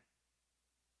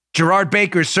 Gerard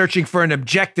Baker's searching for an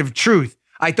objective truth.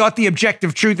 I thought the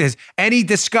objective truth is any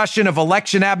discussion of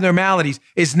election abnormalities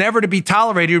is never to be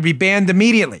tolerated or be banned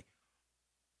immediately.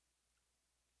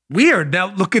 Weird.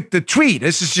 Now look at the tweet.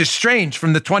 This is just strange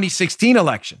from the 2016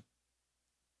 election.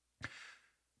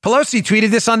 Pelosi tweeted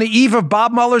this on the eve of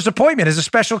Bob Mueller's appointment as a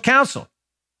special counsel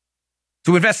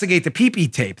to investigate the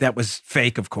PP tape. That was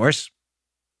fake, of course.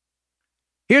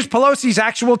 Here's Pelosi's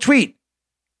actual tweet.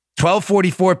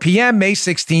 12:44 p.m., May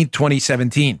 16th,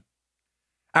 2017.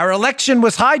 Our election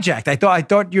was hijacked. I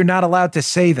thought you're not allowed to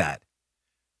say that.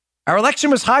 Our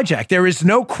election was hijacked. There is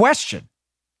no question.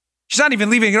 She's not even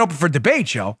leaving it open for debate,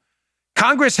 Joe.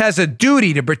 Congress has a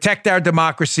duty to protect our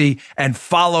democracy and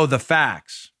follow the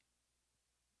facts.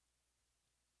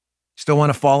 Still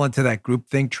want to fall into that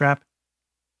groupthink trap?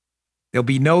 There'll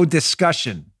be no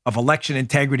discussion of election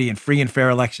integrity and free and fair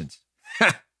elections.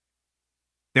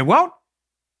 There won't?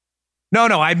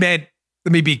 No, I meant,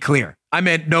 let me be clear. I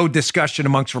meant no discussion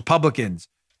amongst Republicans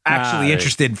actually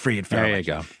interested in free and fair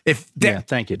elections. There you go.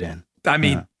 Thank you, Dan. I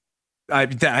mean,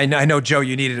 I know, Joe,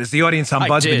 you need it. As the audience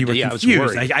ombudsman, you were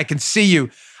confused. I can see you.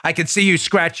 I can see you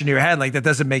scratching your head like that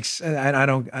doesn't make sense. I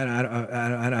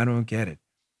don't get it.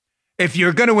 If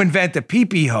you're going to invent a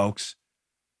PP hoax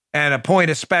and appoint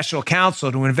a special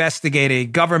counsel to investigate a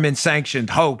government-sanctioned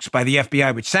hoax by the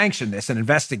FBI, which sanctioned this and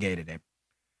investigated it,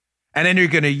 and then you're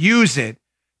going to use it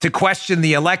to question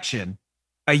the election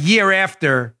a year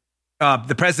after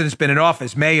the president's been in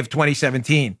office, May of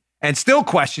 2017, and still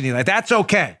questioning that, that's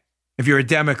okay if you're a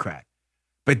Democrat.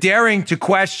 But daring to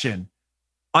question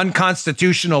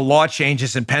unconstitutional law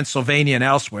changes in Pennsylvania and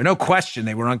elsewhere, no question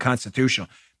they were unconstitutional.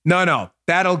 No,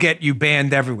 that'll get you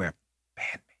banned everywhere. Ban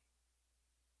me.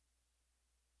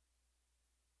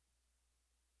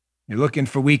 You're looking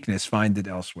for weakness, find it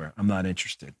elsewhere. I'm not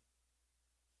interested.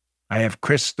 I have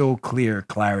crystal clear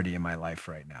clarity in my life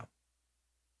right now.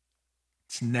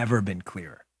 It's never been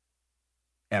clearer.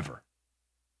 Ever.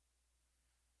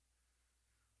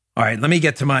 All right, let me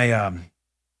get to my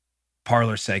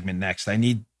parlor segment next.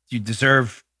 You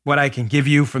deserve what I can give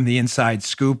you from the inside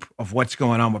scoop of what's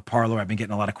going on with Parler. I've been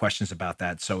getting a lot of questions about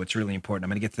that, so it's really important. I'm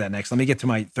going to get to that next. Let me get to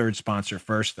my third sponsor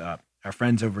first. Our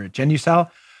friends over at Genucel.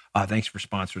 Thanks for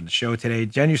sponsoring the show today.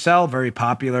 Genucel, very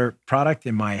popular product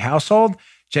in my household.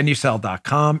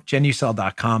 Genucel.com,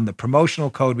 Genucel.com. The promotional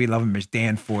code, we love them, is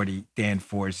Dan40,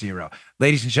 Dan40.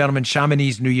 Ladies and gentlemen,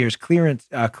 Chamonix's New Year's clearance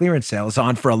sale is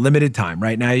on for a limited time.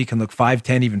 Right now, you can look 5,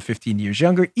 10, even 15 years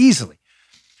younger easily,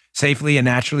 safely and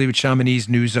naturally with Chamonix's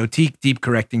new Zotique Deep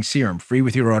Correcting Serum, free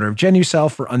with your order of Genucel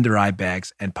for under eye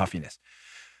bags and puffiness.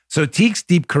 Zotique's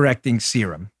Deep Correcting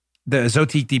Serum, the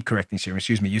Zotique Deep Correcting Serum,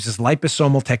 uses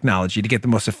liposomal technology to get the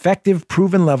most effective,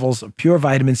 proven levels of pure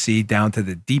vitamin C down to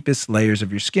the deepest layers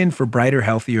of your skin for brighter,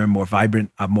 healthier, and more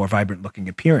vibrant looking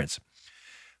appearance.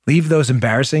 Leave those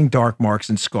embarrassing dark marks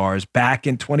and scars back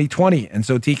in 2020, and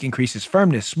Zotique increases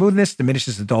firmness, smoothness,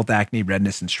 diminishes adult acne,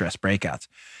 redness, and stress breakouts.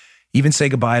 Even say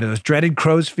goodbye to those dreaded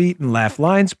crow's feet and laugh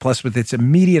lines. Plus, with its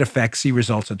immediate effect, see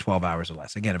results in 12 hours or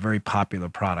less. Again, a very popular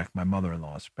product, my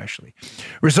mother-in-law especially.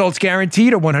 Results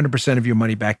guaranteed or 100% of your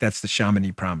money back. That's the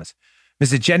Chamonix promise.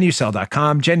 Visit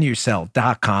Genucel.com,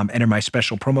 Genucel.com. Enter my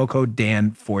special promo code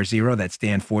DAN40. That's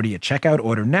DAN40 at checkout.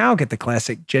 Order now. Get the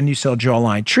classic Genucel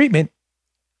jawline treatment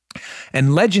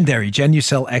and legendary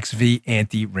Genucel XV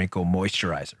anti-wrinkle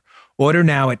moisturizer. Order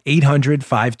now at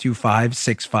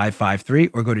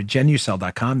 800-525-6553 or go to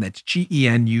Genucel.com. That's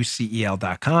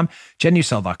Genucel.com.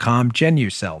 Genucel.com.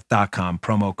 Genucel.com.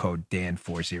 Promo code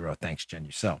Dan40. Thanks,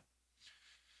 Genucel.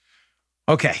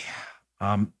 Okay.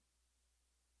 A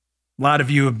lot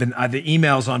of you have been, the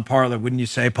emails on Parler, wouldn't you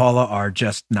say, Paula, are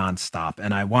just nonstop.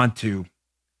 And I want to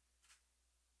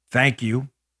thank you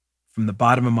from the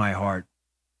bottom of my heart.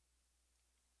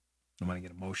 I don't want to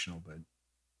get emotional, but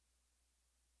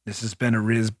this has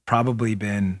probably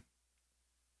been,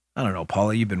 I don't know,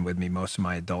 Paula, you've been with me most of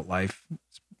my adult life.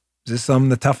 Is this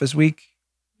the toughest week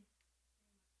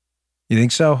You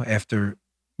think so? After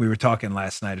we were talking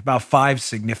last night about 5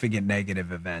 significant negative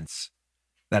events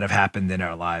that have happened in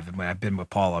our life. And I've been with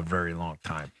Paul a very long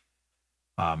time.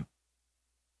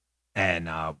 And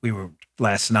we were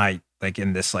last night, like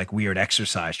in this like weird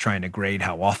exercise, trying to grade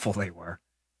how awful they were.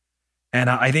 And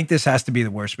I think this has to be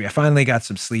the worst week. I finally got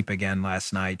some sleep again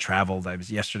last night, traveled.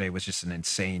 Yesterday was just an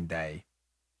insane day.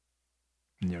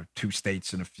 2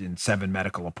 states and 7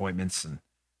 medical appointments and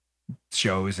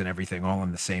shows and everything all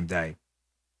in the same day.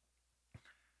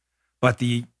 But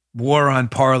the war on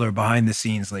Parler behind the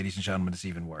scenes, ladies and gentlemen, is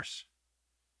even worse.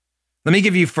 Let me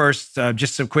give you first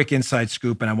just some quick inside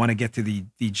scoop, and I want to get to the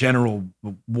general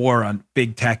war on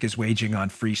big tech is waging on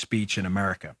free speech in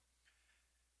America.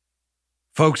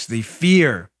 Folks, the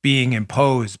fear being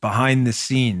imposed behind the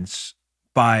scenes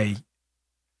by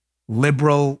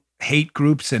liberal hate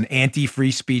groups and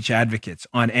anti-free speech advocates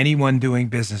on anyone doing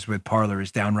business with Parler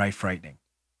is downright frightening.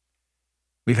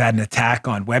 We've had an attack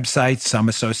on websites, some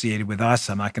associated with us.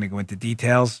 I'm not going to go into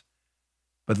details.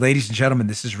 But ladies and gentlemen,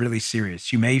 this is really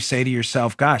serious. You may say to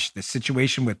yourself, gosh, the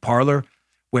situation with Parler,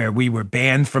 where we were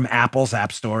banned from Apple's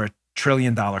App Store, $1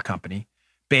 trillion company,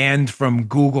 banned from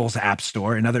Google's App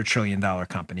Store, another $1 trillion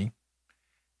company,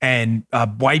 and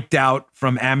wiped out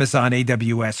from Amazon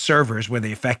AWS servers, where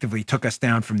they effectively took us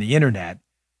down from the internet.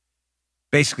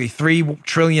 Basically, $3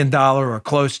 trillion or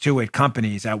close to it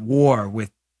companies at war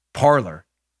with Parler,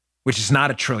 which is not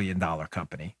 $1 trillion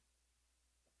company.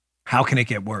 How can it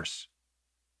get worse?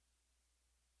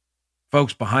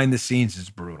 Folks, behind the scenes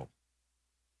is brutal.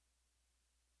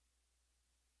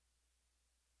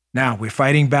 Now, we're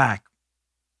fighting back.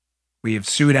 We have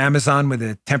sued Amazon with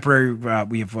a temporary, we're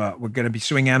going to be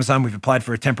suing Amazon. We've applied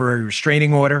for a temporary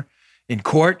restraining order in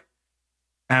court.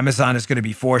 Amazon is going to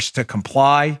be forced to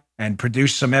comply and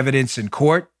produce some evidence in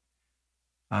court.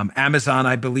 Amazon,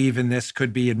 I believe in this,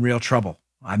 could be in real trouble.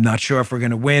 I'm not sure if we're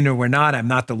going to win or we're not. I'm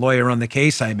not the lawyer on the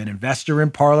case. I'm an investor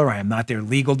in Parler. I am not their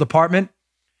legal department.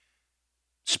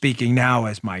 Speaking now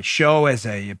as my show, as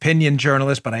a opinion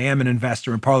journalist, but I am an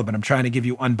investor in Parler, but I'm trying to give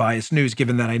you unbiased news,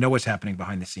 given that I know what's happening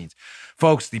behind the scenes.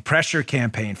 Folks, the pressure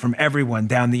campaign from everyone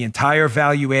down the entire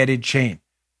value-added chain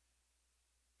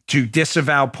to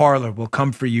disavow Parler will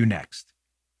come for you next.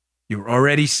 You're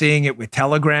already seeing it with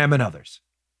Telegram and others.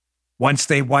 Once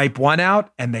they wipe one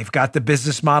out and they've got the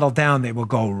business model down, they will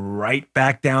go right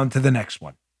back down to the next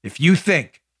one. If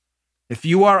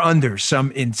you are under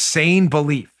some insane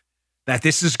belief that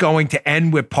this is going to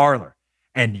end with Parler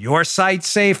and your site's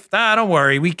safe, don't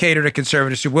worry. We cater to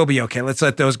conservatives who will be okay. Let's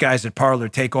let those guys at Parler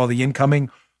take all the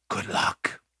incoming. Good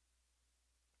luck.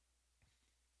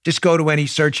 Just go to any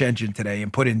search engine today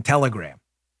and put in Telegram.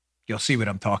 You'll see what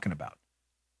I'm talking about.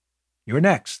 You're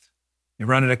next. You're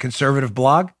running a conservative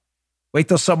blog? Wait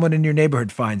till someone in your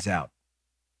neighborhood finds out.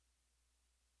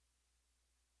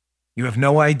 You have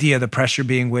no idea the pressure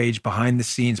being waged behind the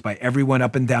scenes by everyone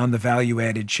up and down the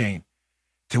value-added chain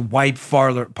to wipe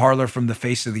Parler from the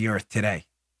face of the earth today.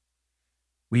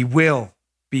 We will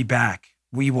be back.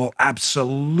 We will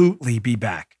absolutely be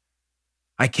back.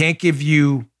 I can't give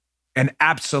you an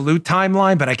absolute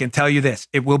timeline, but I can tell you this.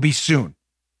 It will be soon.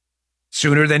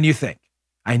 Sooner than you think.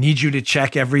 I need you to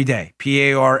check every day,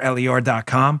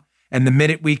 PARLER.com. And the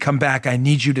minute we come back, I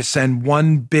need you to send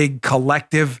one big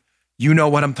collective, you know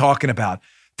what I'm talking about,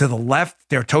 to the left,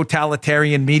 their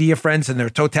totalitarian media friends and their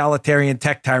totalitarian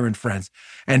tech tyrant friends.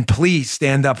 And please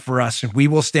stand up for us, and we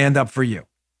will stand up for you.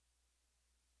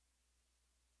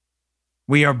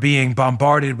 We are being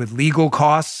bombarded with legal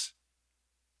costs.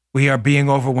 We are being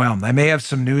overwhelmed. I may have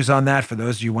some news on that for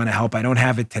those of you who want to help. I don't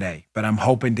have it today, but I'm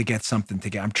hoping to get something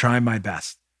together. I'm trying my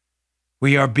best.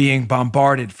 We are being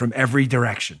bombarded from every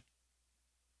direction.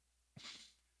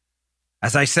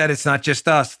 As I said, it's not just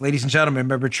us. Ladies and gentlemen,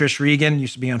 remember Trish Regan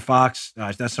used to be on Fox.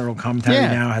 That's our old commentary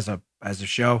now, has a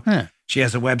show. Yeah. She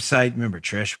has a website. Remember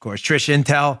Trish, of course. Trish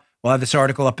Intel. We'll have this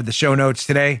article up in the show notes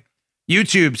today.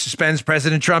 YouTube suspends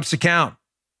President Trump's account.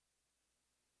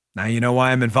 Now you know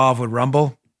why I'm involved with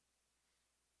Rumble.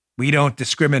 We don't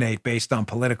discriminate based on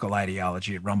political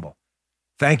ideology at Rumble.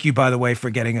 Thank you, by the way,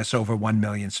 for getting us over 1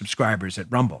 million subscribers at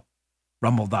Rumble.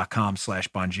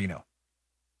 Rumble.com/Bongino.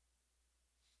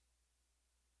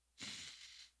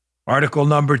 Article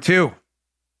number 2.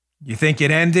 You think it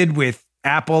ended with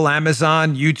Apple,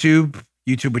 Amazon, YouTube,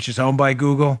 which is owned by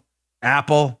Google,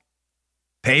 Apple,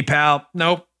 PayPal?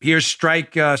 Nope. Here's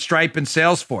Stripe and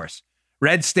Salesforce.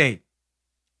 Red State,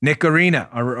 Nick Arena,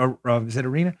 is it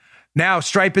Arena? Now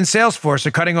Stripe and Salesforce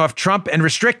are cutting off Trump and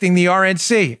restricting the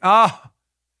RNC. Oh,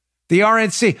 the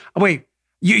RNC. Oh, wait,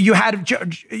 you had,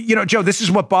 Joe, this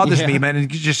is what bothers me, man. And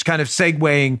just kind of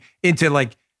segueing into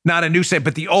like, not a new segment,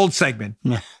 but the old segment.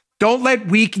 Don't let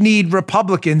weak-kneed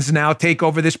Republicans now take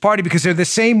over this party, because they're the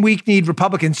same weak-kneed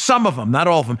Republicans, some of them, not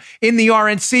all of them, in the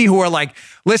RNC who are like,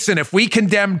 listen, if we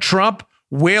condemn Trump,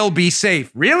 we'll be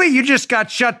safe. Really? You just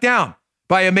got shut down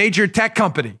by a major tech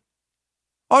company.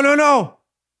 Oh, no.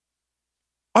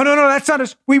 Oh, no, that's not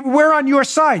us. We're on your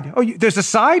side. Oh, there's a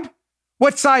side?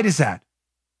 What side is that?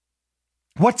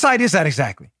 What side is that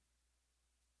exactly?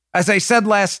 As I said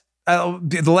the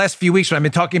last few weeks when I've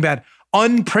been talking about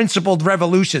unprincipled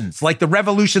revolutions, like the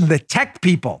revolution the tech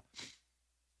people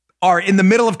are in the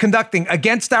middle of conducting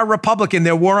against our republic in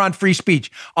their war on free speech.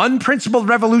 Unprincipled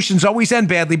revolutions always end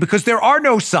badly because there are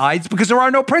no sides, because there are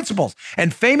no principles.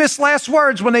 And famous last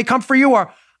words when they come for you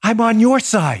are, I'm on your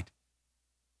side.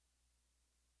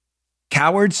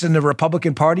 Cowards in the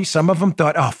Republican Party, some of them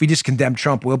thought, if we just condemn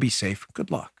Trump, we'll be safe.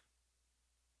 Good luck.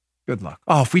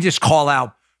 Oh, if we just call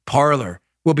out Parler,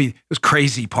 those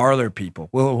crazy Parler people,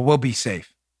 we'll be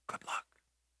safe. Good luck.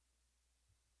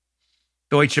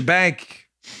 Deutsche Bank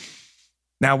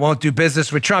now won't do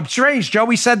business with Trump. Strange, Joe,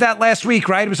 we said that last week,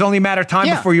 right? It was only a matter of time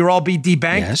before you'll all be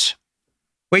debanked. Yes.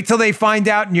 Wait till they find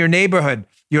out in your neighborhood,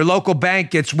 your local bank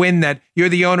gets wind that you're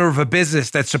the owner of a business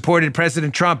that supported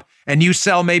President Trump and you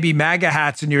sell maybe MAGA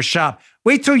hats in your shop.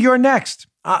 Wait till you're next.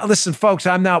 Listen, folks,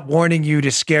 I'm not warning you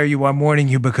to scare you. I'm warning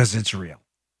you because it's real.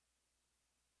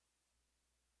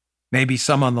 Maybe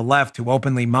some on the left who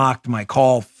openly mocked my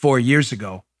call 4 years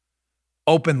ago,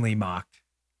 openly mocked,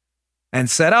 and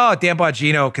said, Dan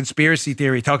Bongino, conspiracy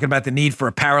theory, talking about the need for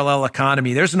a parallel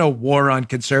economy. There's no war on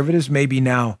conservatives. Maybe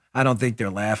now. I don't think they're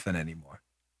laughing anymore.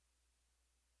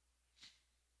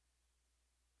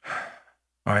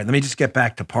 All right, let me just get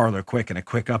back to Parler quick and a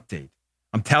quick update.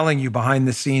 I'm telling you, behind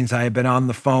the scenes, I have been on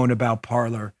the phone about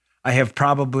Parler. I have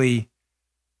probably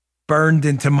burned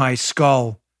into my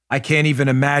skull. I can't even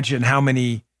imagine how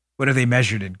many, what are they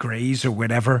measured in, grays or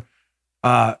whatever,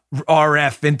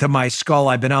 RF into my skull.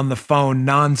 I've been on the phone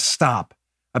nonstop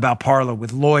about Parler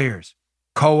with lawyers,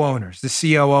 co-owners, the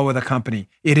COO of the company.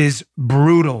 It is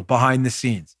brutal behind the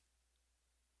scenes.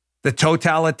 The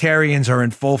totalitarians are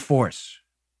in full force.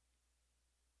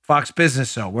 Fox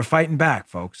Business, we're fighting back,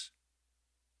 folks.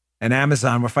 And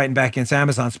Amazon, we're fighting back against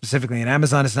Amazon specifically, and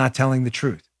Amazon is not telling the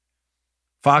truth.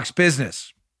 Fox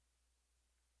Business.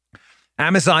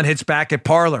 Amazon hits back at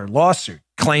Parler, lawsuit,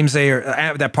 claims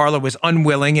that Parler was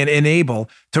unwilling and unable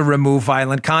to remove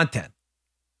violent content.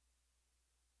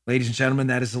 Ladies and gentlemen,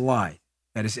 that is a lie.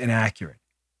 That is inaccurate.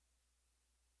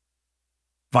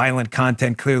 Violent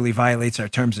content clearly violates our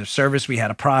terms of service. We had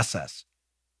a process.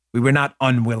 We were not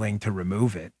unwilling to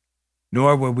remove it,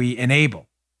 nor were we unable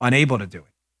to do it.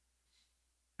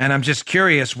 And I'm just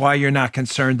curious why you're not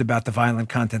concerned about the violent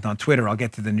content on Twitter. I'll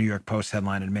get to the New York Post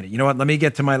headline in a minute. You know what? Let me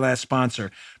get to my last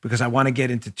sponsor because I want to get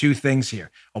into two things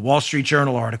here. A Wall Street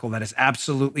Journal article that is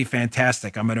absolutely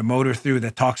fantastic. I'm going to motor through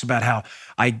that talks about how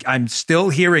I'm still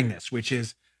hearing this, which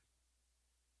is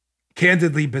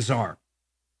candidly bizarre.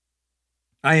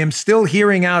 I am still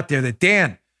hearing out there that,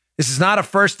 Dan, this is not a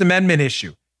First Amendment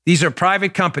issue. These are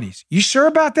private companies. You sure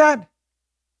about that?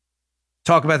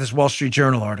 Talk about this Wall Street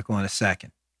Journal article in a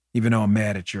second. Even though I'm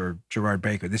mad at your Gerard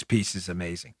Baker, this piece is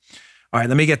amazing. All right,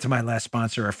 let me get to my last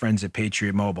sponsor, our friends at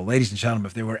Patriot Mobile. Ladies and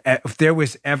gentlemen, if there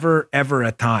was ever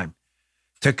a time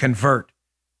to convert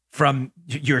from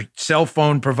your cell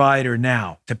phone provider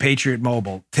now to Patriot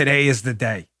Mobile, today is the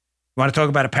day. You want to talk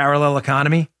about a parallel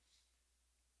economy?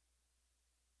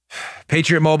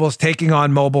 Patriot Mobile is taking on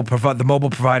the mobile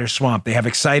provider swamp. They have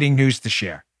exciting news to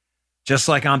share, just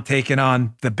like I'm taking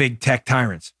on the big tech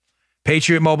tyrants.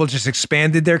 Patriot Mobile just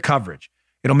expanded their coverage.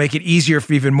 It'll make it easier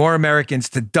for even more Americans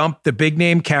to dump the big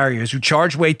name carriers who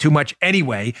charge way too much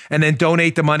anyway and then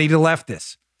donate the money to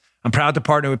leftists. I'm proud to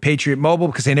partner with Patriot Mobile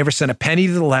because they never sent a penny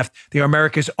to the left. They are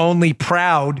America's only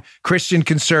proud Christian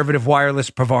conservative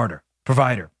wireless provider.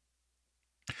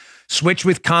 Switch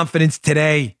with confidence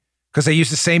today because they use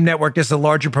the same network as the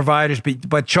larger providers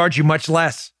but charge you much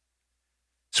less.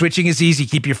 Switching is easy.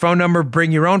 Keep your phone number,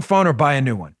 bring your own phone, or buy a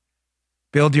new one.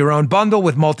 Build your own bundle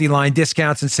with multi-line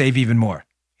discounts and save even more.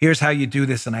 Here's how you do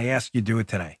this, and I ask you to do it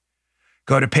today.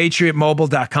 Go to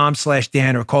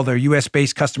patriotmobile.com/Dan or call their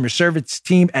U.S.-based customer service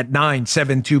team at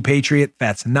 972-PATRIOT.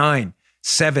 That's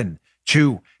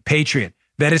 972-PATRIOT.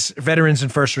 Veterans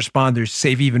and first responders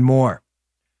save even more.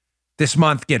 This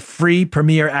month, get free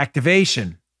Premier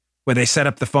activation where they set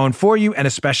up the phone for you and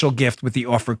a special gift with the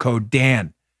offer code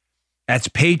DAN. That's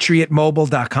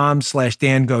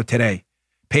patriotmobile.com/Dan. Go today.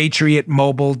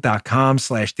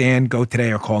 patriotmobile.com/Dan. Go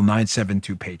today or call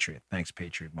 972-PATRIOT. Thanks,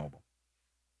 Patriot Mobile.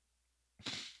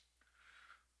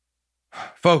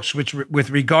 Folks, with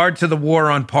regard to the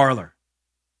war on Parler,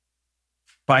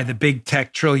 by the big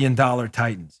tech trillion-dollar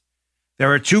titans.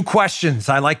 There are two questions.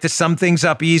 I like to sum things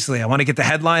up easily. I want to get the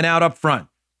headline out up front.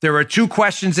 There are two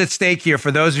questions at stake here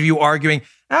for those of you arguing,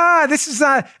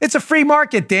 it's a free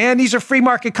market, Dan. These are free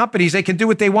market companies. They can do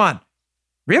what they want.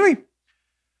 Really?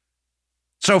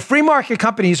 So free market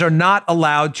companies are not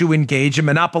allowed to engage in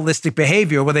monopolistic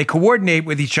behavior where they coordinate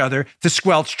with each other to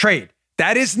squelch trade.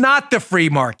 That is not the free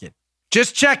market.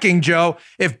 Just checking, Joe.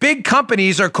 If big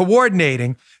companies are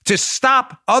coordinating to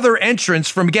stop other entrants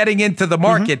from getting into the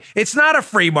market, it's not a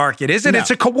free market, is it? No. It's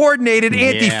a coordinated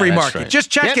anti-free market. Right. Just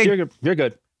checking. Yep, you're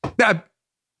good.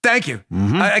 Thank you.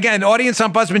 Again, audience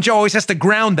ombudsman Joe always has to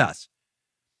ground us.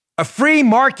 A free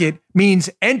market means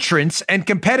entrants and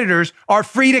competitors are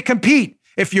free to compete.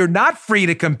 If you're not free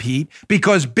to compete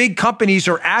because big companies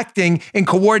are acting in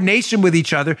coordination with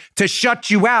each other to shut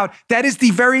you out, that is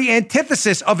the very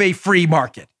antithesis of a free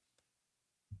market.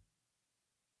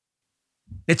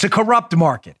 It's a corrupt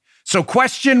market. So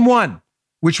question one,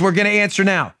 which we're going to answer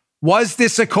now, was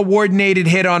this a coordinated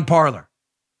hit on Parler?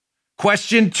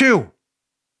 Question two,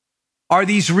 are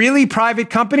these really private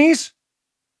companies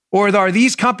or are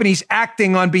these companies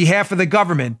acting on behalf of the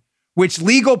government, which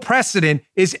legal precedent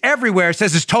is everywhere,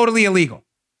 says is totally illegal?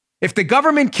 If the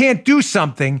government can't do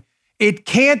something, it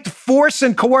can't force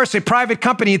and coerce a private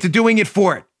company into doing it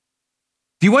for it.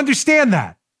 Do you understand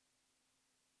that?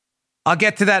 I'll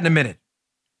get to that in a minute.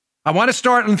 I want to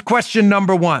start with question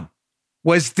number one.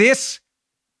 Was this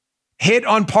hit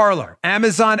on Parler,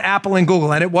 Amazon, Apple, and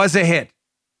Google, and it was a hit?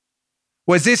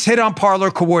 Was this hit on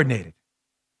Parler coordinated?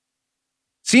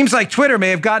 Seems like Twitter may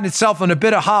have gotten itself in a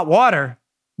bit of hot water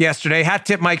yesterday. Hat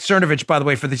tip Mike Cernovich, by the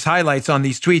way, for these highlights on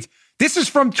these tweets. This is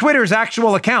from Twitter's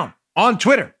actual account on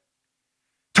Twitter,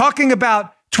 talking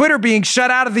about Twitter being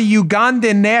shut out of the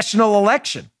Ugandan national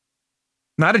election.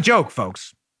 Not a joke,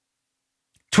 folks.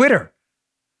 Twitter,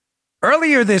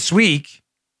 earlier this week,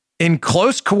 in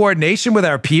close coordination with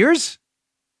our peers,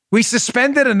 we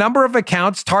suspended a number of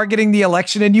accounts targeting the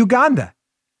election in Uganda.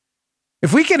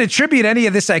 If we can attribute any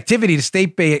of this activity to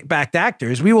state-backed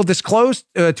actors, we will disclose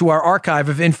to our archive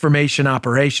of information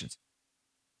operations.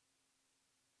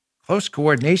 Close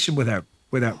coordination with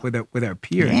our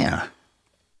peers. Yeah.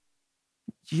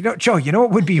 You know, Joe, you know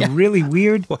what would be really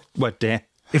weird? What, Dan?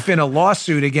 If in a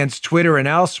lawsuit against Twitter and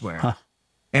elsewhere,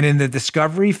 and in the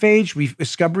discovery stage,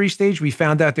 we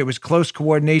found out there was close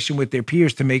coordination with their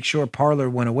peers to make sure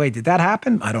Parler went away. Did that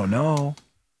happen? I don't know.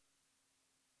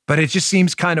 But it just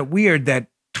seems kind of weird that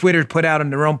Twitter put out on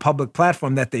their own public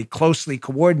platform that they closely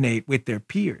coordinate with their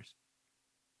peers.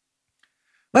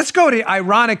 Let's go to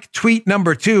ironic tweet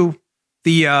number two,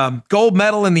 the gold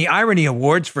medal in the Irony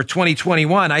Awards for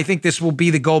 2021. I think this will be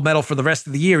the gold medal for the rest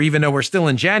of the year, even though we're still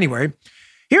in January.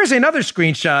 Here's another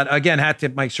screenshot. Again, hat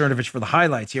tip Mike Cernovich for the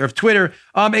highlights here of Twitter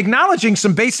acknowledging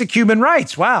some basic human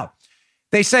rights. Wow.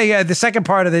 They say the second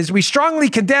part of this, we strongly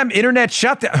condemn internet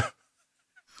shutdown.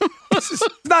 This is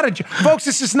not a joke. Folks,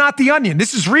 this is not The Onion.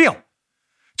 This is real.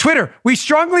 Twitter, we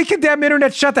strongly condemn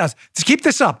internet shutdowns. To keep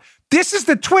this up, this is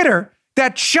the Twitter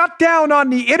that shut down on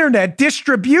the internet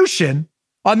distribution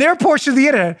on their portion of the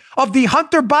internet of the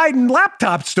Hunter Biden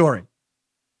laptop story.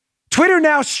 Twitter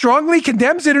now strongly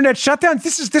condemns internet shutdowns.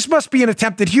 This must be an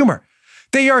attempt at humor.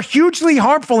 They are hugely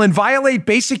harmful and violate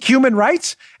basic human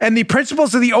rights and the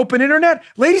principles of the open internet.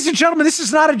 Ladies and gentlemen, this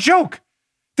is not a joke.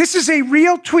 This is a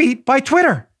real tweet by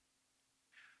Twitter.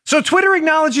 So Twitter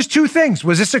acknowledges two things.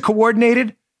 Was this a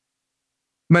coordinated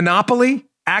monopoly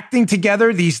acting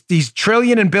together, these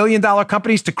trillion and billion dollar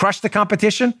companies to crush the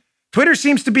competition? Twitter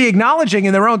seems to be acknowledging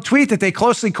in their own tweet that they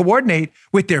closely coordinate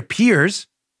with their peers.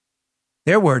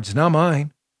 Their words, not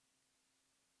mine.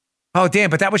 Oh, damn,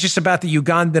 but that was just about the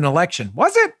Ugandan election.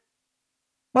 Was it?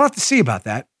 We'll have to see about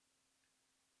that.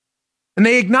 And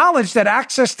they acknowledge that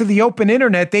access to the open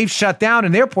internet they've shut down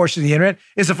in their portion of the internet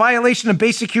is a violation of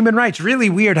basic human rights. Really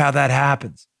weird how that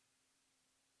happens.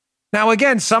 Now,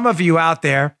 again, some of you out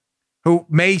there who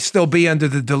may still be under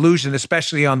the delusion,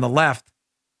 especially on the left,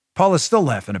 Paul is still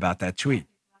laughing about that tweet.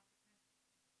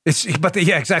 But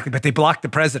they blocked the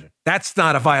president. That's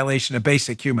not a violation of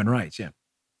basic human rights. Yeah.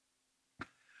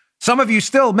 Some of you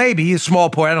still, maybe, a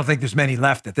small point. I don't think there's many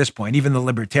left at this point. Even the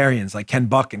libertarians like Ken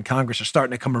Buck in Congress are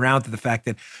starting to come around to the fact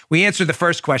that we answered the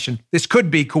first question. This could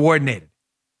be coordinated.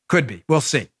 Could be. We'll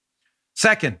see.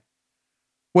 Second,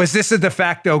 was this a de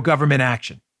facto government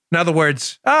action? In other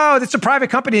words, it's a private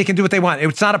company. They can do what they want.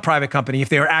 It's not a private company. If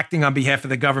they are acting on behalf of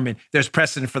the government, there's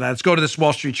precedent for that. Let's go to this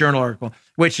Wall Street Journal article,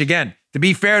 which, again, to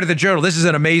be fair to the Journal, this is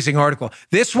an amazing article.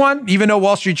 This one, even though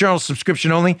Wall Street Journal is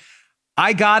subscription only,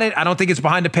 I got it. I don't think it's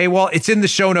behind a paywall. It's in the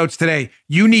show notes today.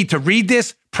 You need to read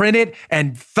this, print it,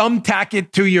 and thumbtack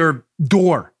it to your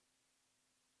door.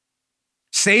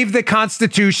 Save the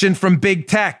Constitution from big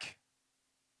tech.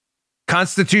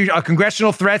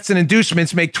 Congressional threats and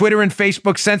inducements make Twitter and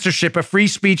Facebook censorship a free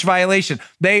speech violation.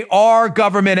 They are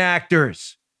government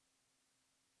actors.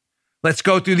 Let's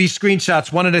go through these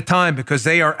screenshots one at a time because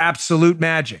they are absolute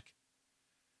magic.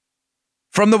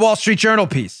 From the Wall Street Journal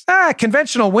piece.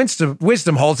 Conventional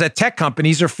wisdom holds that tech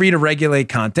companies are free to regulate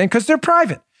content because they're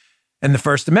private. And the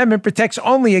First Amendment protects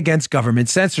only against government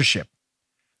censorship.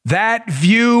 That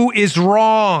view is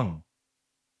wrong.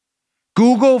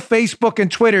 Google, Facebook,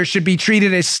 and Twitter should be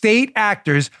treated as state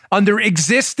actors under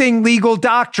existing legal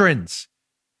doctrines.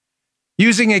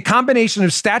 Using a combination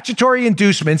of statutory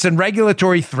inducements and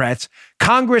regulatory threats,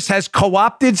 Congress has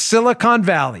co-opted Silicon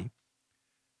Valley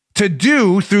to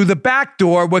do through the back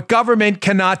door what government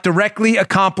cannot directly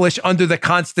accomplish under the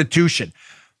Constitution.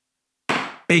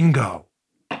 Bingo.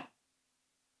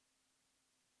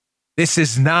 This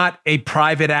is not a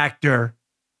private actor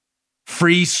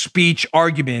free speech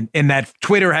argument in that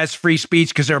Twitter has free speech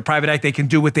because they're a private act. They can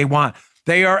do what they want.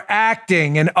 They are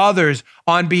acting and others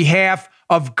on behalf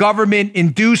of government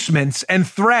inducements and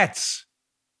threats.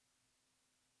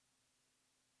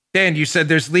 Dan, you said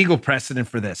there's legal precedent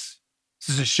for this.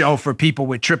 This is a show for people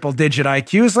with triple-digit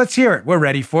IQs. Let's hear it. We're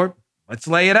ready for it. Let's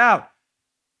lay it out.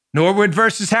 Norwood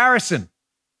versus Harrison.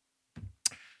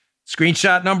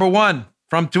 Screenshot number 1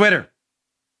 from Twitter.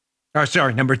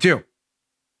 Number 2.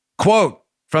 Quote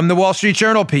from the Wall Street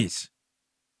Journal piece.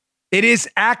 It is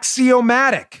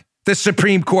axiomatic, the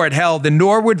Supreme Court held in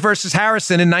Norwood versus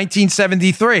Harrison in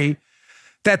 1973,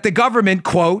 that the government,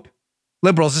 quote,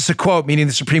 liberals, this is a quote, meaning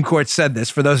the Supreme Court said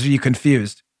this, for those of you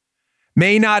confused,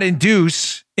 may not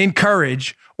induce,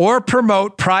 encourage, or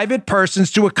promote private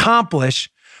persons to accomplish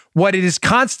what it is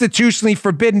constitutionally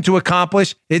forbidden to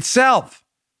accomplish itself.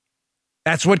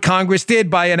 That's what Congress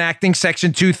did by enacting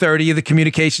Section 230 of the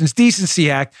Communications Decency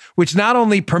Act, which not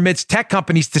only permits tech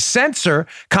companies to censor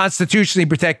constitutionally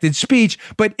protected speech,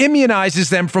 but immunizes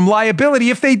them from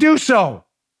liability if they do so.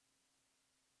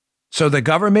 So the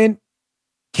government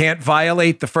can't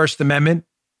violate the First Amendment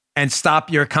and stop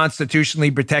your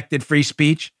constitutionally protected free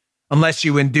speech unless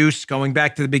you induce, going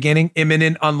back to the beginning,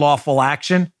 imminent unlawful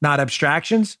action, not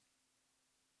abstractions.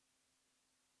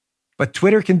 But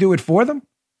Twitter can do it for them?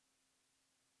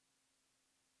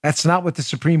 That's not what the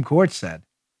Supreme Court said.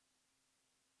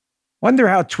 Wonder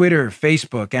how Twitter,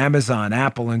 Facebook, Amazon,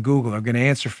 Apple, and Google are going to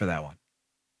answer for that one.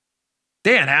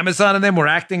 Dan, Amazon and them were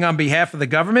acting on behalf of the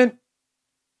government?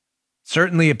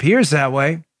 Certainly appears that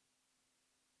way.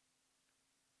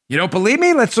 You don't believe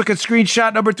me? Let's look at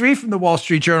screenshot number 3 from the Wall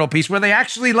Street Journal piece where they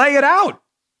actually lay it out.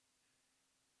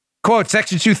 Quote,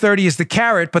 Section 230 is the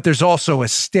carrot, but there's also a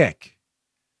stick.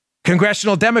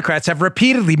 Congressional Democrats have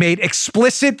repeatedly made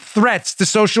explicit threats to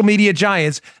social media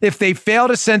giants if they fail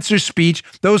to censor speech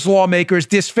those lawmakers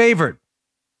disfavored.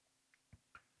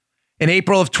 In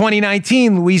April of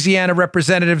 2019, Louisiana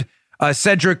Representative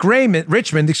Cedric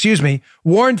Richmond,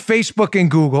 warned Facebook and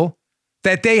Google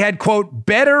that they had, quote,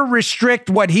 better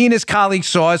restrict what he and his colleagues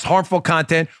saw as harmful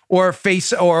content or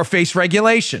face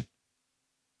regulation.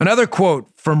 Another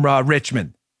quote from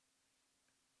Richmond.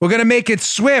 We're going to make it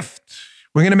swift.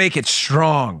 We're going to make it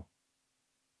strong.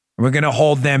 And we're going to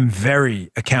hold them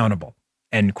very accountable,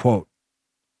 end quote.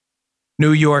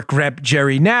 New York Rep.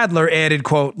 Jerry Nadler added,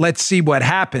 quote, let's see what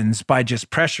happens by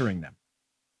just pressuring them.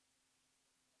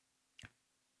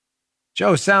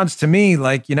 Joe, sounds to me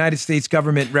like United States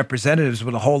government representatives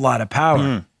with a whole lot of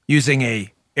power using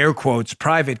a, air quotes,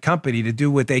 private company to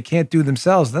do what they can't do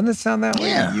themselves. Doesn't it sound that way?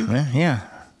 Yeah.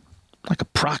 Like a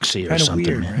proxy or something.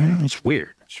 Weird, right? It's weird.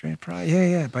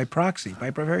 Yeah, by proxy, by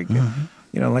very good.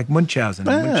 Like Munchausen,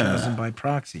 Munchausen by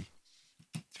proxy.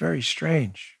 It's very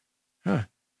strange. Huh.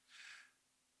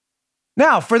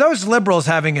 Now, for those liberals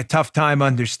having a tough time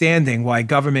understanding why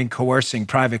government coercing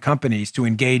private companies to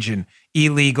engage in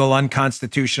illegal,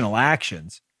 unconstitutional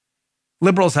actions,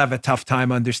 liberals have a tough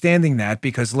time understanding that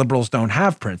because liberals don't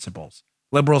have principles.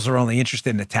 Liberals are only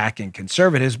interested in attacking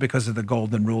conservatives because of the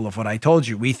golden rule of what I told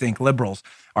you. We think liberals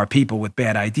are people with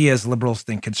bad ideas. Liberals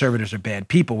think conservatives are bad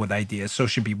people with ideas, so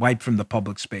should be wiped from the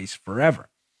public space forever.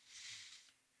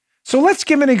 So let's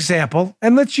give an example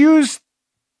and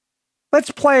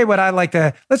let's play what I like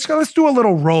to, let's do a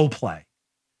little role play.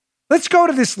 Let's go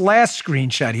to this last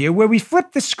screenshot here where we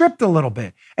flip the script a little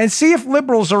bit and see if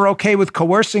liberals are okay with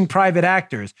coercing private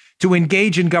actors to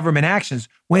engage in government actions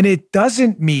when it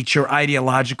doesn't meet your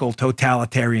ideological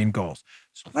totalitarian goals.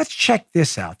 So let's check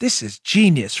this out. This is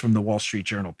genius from the Wall Street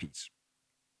Journal piece.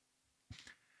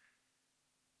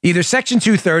 Either Section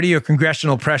 230 or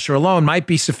congressional pressure alone might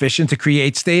be sufficient to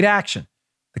create state action.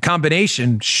 The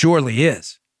combination surely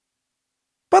is.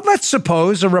 But let's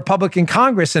suppose a Republican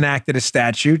Congress enacted a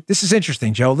statute. This is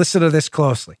interesting, Joe. Listen to this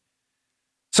closely.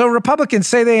 So Republicans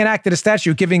say they enacted a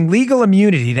statute giving legal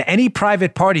immunity to any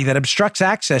private party that obstructs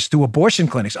access to abortion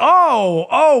clinics.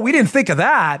 We didn't think of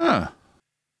that. Huh.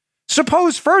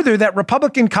 Suppose further that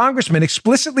Republican congressmen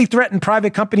explicitly threaten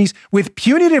private companies with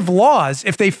punitive laws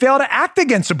if they fail to act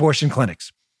against abortion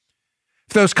clinics.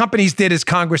 If those companies did as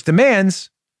Congress demands,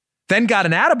 then got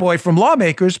an attaboy from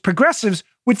lawmakers, progressives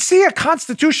would see a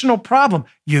constitutional problem.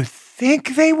 You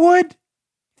think they would?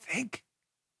 Think?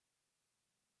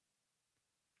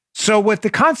 So what the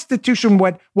Constitution,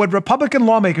 what Republican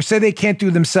lawmakers say they can't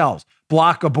do themselves,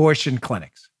 block abortion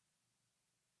clinics.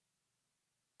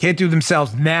 Can't do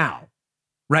themselves now,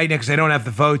 right now, because they don't have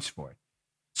the votes for it.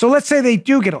 So let's say they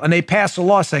do get it, and they pass a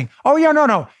law saying,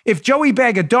 no. If Joey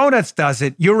Bag of Donuts does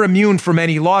it, you're immune from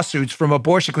any lawsuits from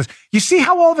abortion clinics. You see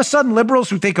how all of a sudden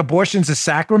liberals who think abortion's a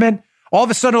sacrament, all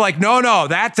of a sudden are like, no,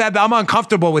 I'm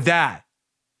uncomfortable with that.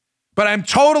 But I'm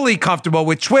totally comfortable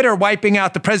with Twitter wiping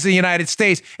out the president of the United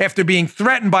States after being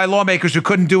threatened by lawmakers who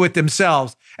couldn't do it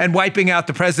themselves and wiping out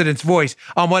the president's voice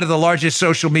on one of the largest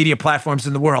social media platforms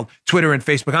in the world, Twitter and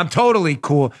Facebook. I'm totally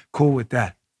cool with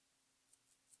that.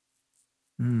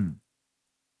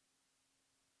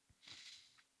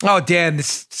 Oh, Dan,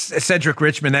 this Cedric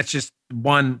Richmond, that's just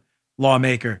one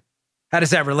lawmaker. How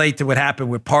does that relate to what happened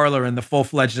with Parler and the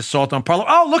full-fledged assault on Parler?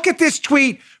 Oh, look at this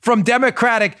tweet from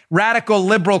Democratic radical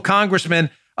liberal Congressman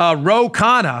Ro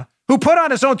Khanna, who put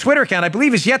on his own Twitter account, I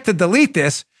believe is yet to delete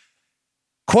this.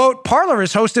 Quote, Parler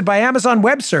is hosted by Amazon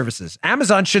Web Services.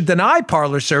 Amazon should deny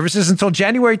Parler services until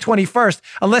January 21st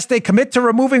unless they commit to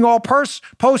removing all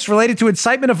posts related to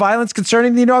incitement of violence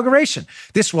concerning the inauguration.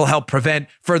 This will help prevent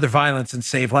further violence and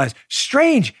save lives.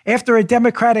 Strange, after a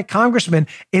Democratic congressman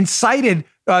incited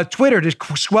Twitter to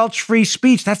squelch free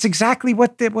speech. That's exactly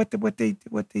what they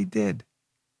did.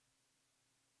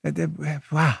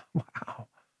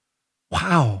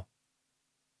 Wow.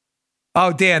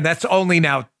 Oh, Dan, that's only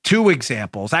now 2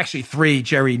 examples. Actually, 3,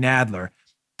 Jerry Nadler.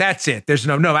 That's it. There's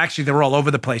no, actually, they're all over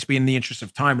the place, but in the interest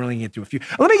of time, we're only get to a few.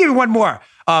 Let me give you one more.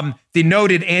 The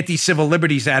noted anti-civil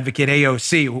liberties advocate,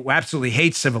 AOC, who absolutely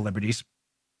hates civil liberties,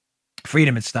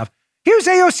 freedom and stuff. Here's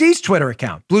AOC's Twitter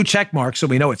account. Blue check mark, so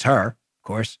we know it's her, of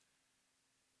course.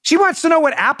 She wants to know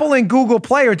what Apple and Google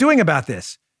Play are doing about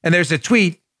this. And there's a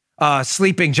tweet,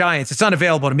 Sleeping Giants. It's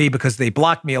unavailable to me because they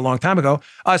blocked me a long time ago.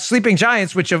 Sleeping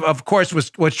Giants, which of course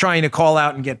was trying to call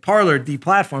out and get Parler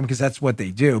deplatformed because that's what they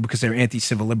do, because they're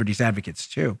anti-civil liberties advocates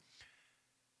too.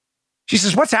 She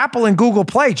says, what's Apple and Google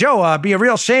Play? Joe, be a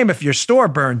real shame if your store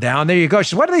burned down. There you go. She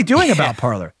says, what are they doing about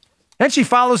Parler? Then she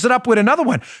follows it up with another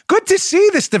one. Good to see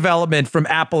this development from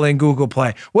Apple and Google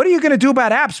Play. What are you going to do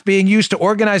about apps being used to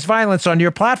organize violence on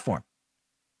your platform?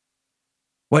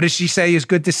 What does she say is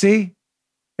good to see?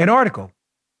 An article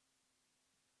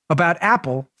about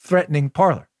Apple threatening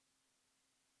Parler.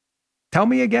 Tell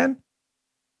me again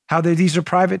how these are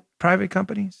private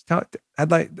companies.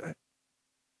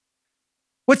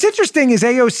 What's interesting is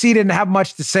AOC didn't have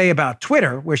much to say about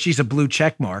Twitter, where she's a blue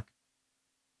check mark.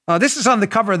 This is on the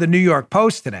cover of the New York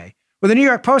Post today, where the New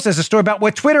York Post has a story about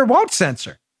what Twitter won't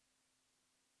censor.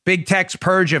 Big tech's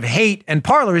purge of hate and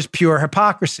Parler is pure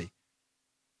hypocrisy.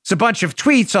 It's a bunch of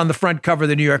tweets on the front cover of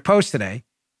the New York Post today,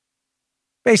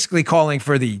 basically calling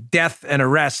for the death and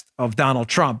arrest of Donald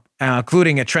Trump,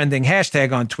 including a trending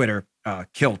hashtag on Twitter,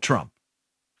 kill Trump.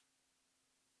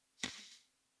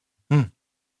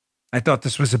 I thought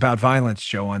this was about violence,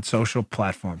 Joe, on social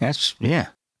platforms. Yeah.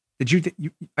 Did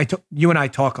you and I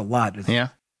talk a lot as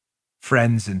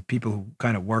friends and people who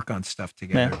kind of work on stuff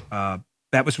together. Yeah.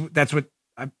 That's what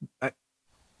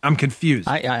I'm confused.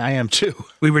 I am too.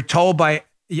 We were told by,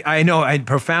 I know, I'm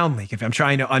profoundly confused. I'm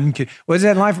trying to was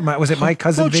that live? Was it my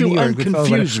cousin Vinny? Don't you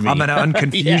unconfuse me. I'm going to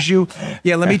unconfuse you.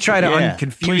 Yeah, let me try to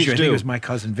unconfuse you. I think it was my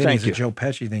cousin Vinny. It's a Joe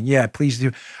Pesci thing. Yeah, please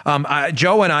do.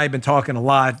 Joe and I have been talking a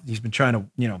lot. He's been trying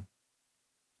to,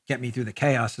 get me through the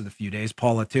chaos of the few days.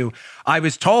 Paula too. I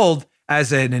was told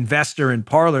as an investor in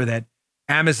Parler that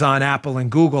Amazon, Apple, and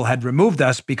Google had removed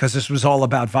us because this was all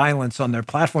about violence on their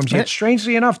platforms. Yet,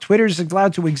 strangely enough, Twitter is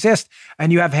allowed to exist,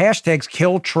 and you have hashtags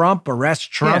kill Trump, arrest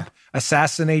Trump,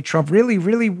 assassinate Trump. Really,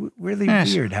 really, really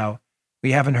weird how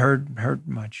we haven't heard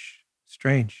much.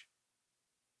 Strange.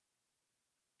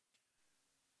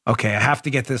 Okay, I have to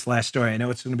get this last story. I know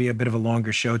it's going to be a bit of a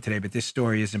longer show today, but this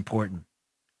story is important.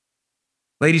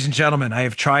 Ladies and gentlemen, I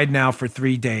have tried now for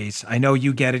 3 days. I know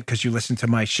you get it because you listen to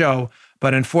my show,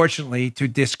 but unfortunately, to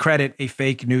discredit a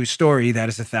fake news story that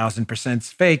is 1,000%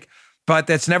 fake, But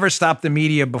that's never stopped the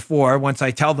media before, once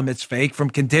I tell them it's fake, from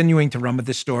continuing to run with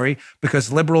this story,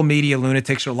 because liberal media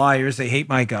lunatics are liars. They hate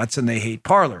my guts and they hate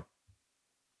Parler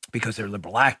because they're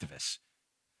liberal activists.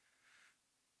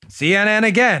 CNN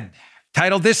again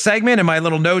titled this segment in my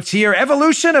little notes here,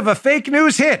 Evolution of a Fake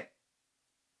News Hit.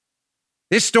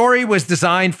 This story was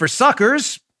designed for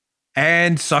suckers,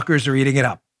 and suckers are eating it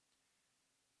up.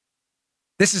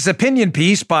 This is an opinion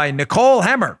piece by Nicole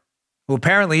Hemmer, who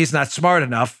apparently is not smart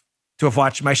enough to have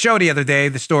watched my show the other day.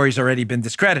 The story's already been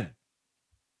discredited.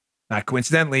 Not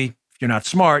coincidentally, if you're not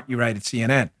smart, you write at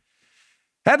CNN.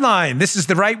 Headline, this is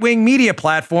the right-wing media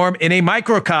platform in a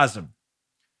microcosm.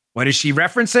 What is she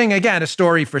referencing? Again, a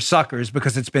story for suckers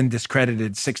because it's been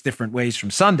discredited 6 different ways from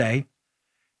Sunday.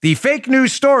 The fake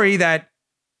news story that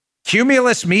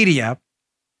Cumulus Media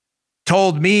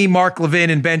told me, Mark Levin,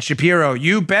 and Ben Shapiro,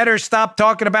 you better stop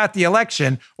talking about the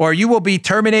election or you will be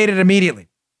terminated immediately.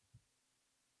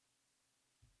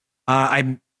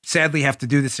 I sadly have to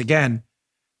do this again,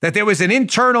 that there was an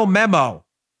internal memo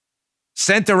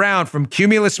sent around from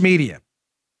Cumulus Media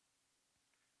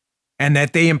and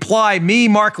that they imply me,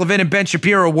 Mark Levin, and Ben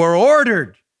Shapiro were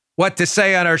ordered what to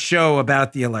say on our show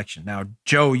about the election. Now,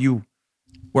 Joe, you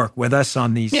work with us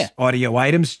on these audio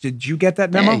items. Did you get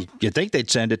that memo? Hey, you'd think they'd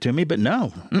send it to me, but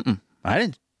no. I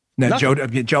didn't. No,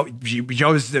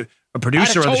 Joe's a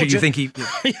producer on the show. You think he?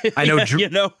 I know. Drew,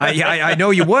 I know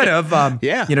you would have.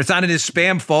 It's not in his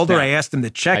spam folder. I asked him to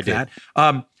check that.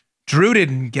 Drew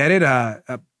didn't get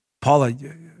it. Paula,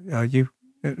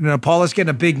 Paula's getting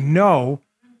a big no.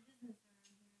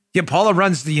 Yeah, Paula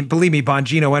runs the, believe me,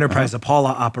 Bongino Enterprise, the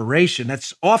Paula operation.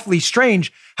 That's awfully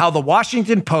strange how the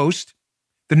Washington Post,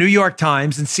 the New York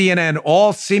Times, and CNN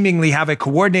all seemingly have a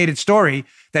coordinated story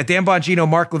that Dan Bongino,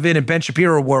 Mark Levin, and Ben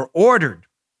Shapiro were ordered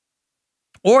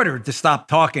to stop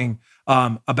talking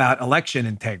about election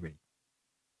integrity.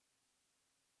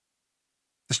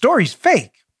 The story's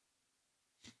fake.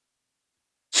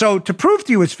 So to prove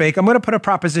to you it's fake, I'm going to put a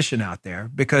proposition out there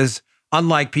because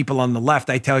unlike people on the left,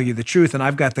 I tell you the truth, and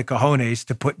I've got the cojones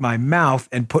to put my mouth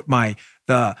and put my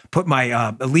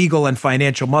legal and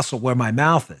financial muscle where my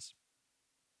mouth is.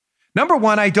 Number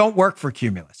one, I don't work for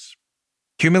Cumulus.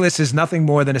 Cumulus is nothing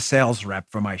more than a sales rep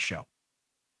for my show.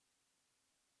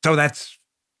 So that's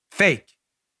fake.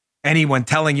 Anyone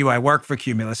telling you I work for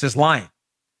Cumulus is lying.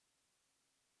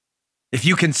 If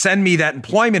you can send me that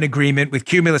employment agreement with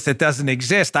Cumulus that doesn't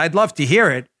exist, I'd love to hear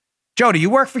it. Joe, do you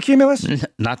work for Cumulus?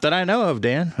 Not that I know of,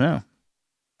 Dan. No.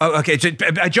 Oh, okay.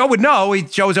 Joe would know.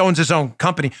 Joe owns his own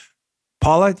company.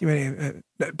 Paula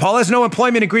has no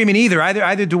employment agreement either.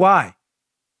 Either do I.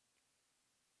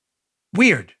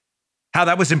 Weird how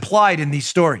that was implied in these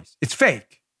stories. It's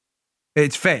fake.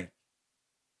 It's fake.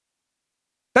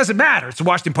 Doesn't matter. It's the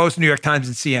Washington Post, New York Times,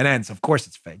 and CNN. So of course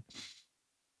it's fake.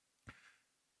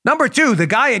 Number two, the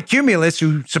guy at Cumulus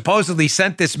who supposedly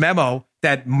sent this memo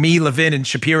that me, Levin, and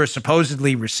Shapiro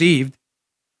supposedly received,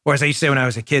 or as I used to say when I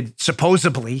was a kid,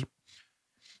 supposedly.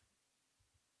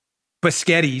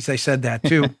 Biscettis, I said that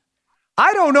too.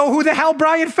 I don't know who the hell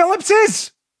Brian Phillips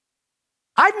is.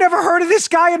 I've never heard of this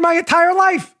guy in my entire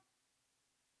life.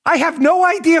 I have no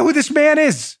idea who this man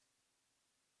is.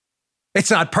 It's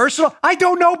not personal. I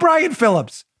don't know Brian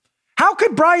Phillips. How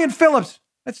could Brian Phillips?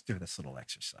 Let's do this little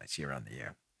exercise here on the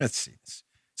air. Let's see this.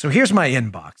 So here's my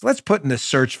inbox. Let's put in the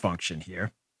search function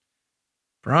here.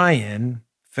 Brian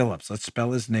Phillips. Let's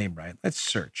spell his name right. Let's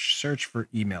search for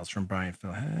emails from Brian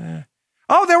Phillips.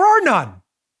 Oh, there are none.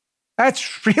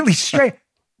 That's really strange.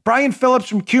 Brian Phillips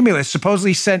from Cumulus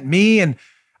supposedly sent me and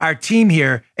our team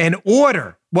here an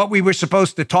order what we were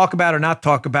supposed to talk about or not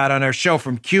talk about on our show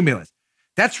from Cumulus.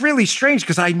 That's really strange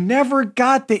because I never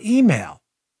got the email.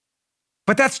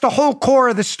 But that's the whole core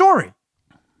of the story.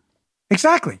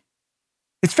 Exactly.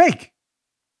 It's fake.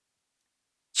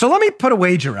 So let me put a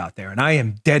wager out there, and I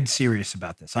am dead serious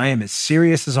about this. I am as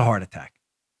serious as a heart attack.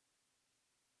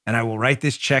 And I will write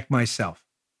this check myself.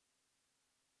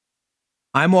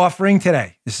 I'm offering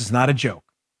today, this is not a joke,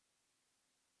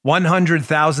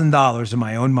 $100,000 of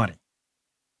my own money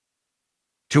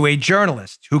to a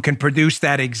journalist who can produce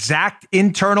that exact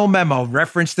internal memo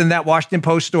referenced in that Washington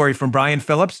Post story from Brian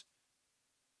Phillips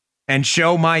and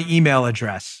show my email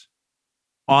address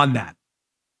on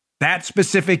that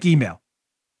specific email.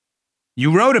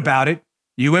 You wrote about it.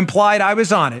 You implied I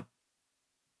was on it.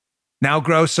 Now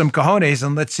grow some cojones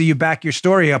and let's see you back your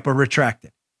story up or retract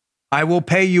it. I will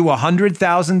pay you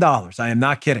 $100,000. I am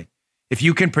not kidding. If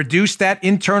you can produce that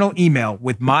internal email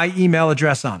with my email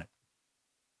address on it.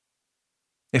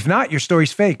 If not, your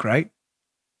story's fake, right?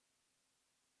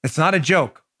 It's not a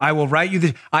joke. I will write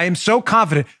you I am so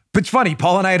confident. But it's funny,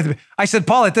 Paul and I said,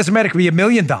 Paul, it doesn't matter. It could be $1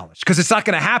 million because it's not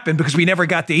going to happen because we never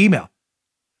got the email.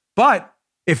 But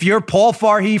if you're Paul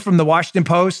Farhi from the Washington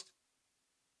Post,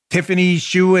 Tiffany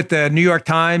Shu at the New York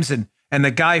Times, and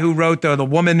the guy who wrote, the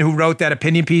woman who wrote that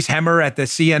opinion piece, Hemmer at the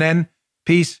CNN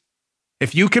piece,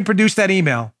 if you can produce that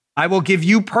email, I will give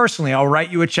you personally, I'll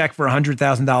write you a check for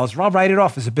 $100,000, or I'll write it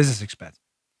off as a business expense.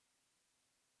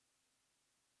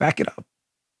 Back it up.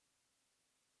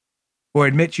 Or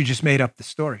admit you just made up the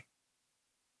story.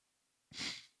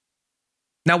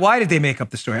 Now, why did they make up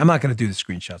the story? I'm not going to do the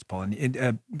screenshots, Paul.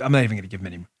 And I'm not even going to give them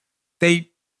any more.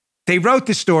 They wrote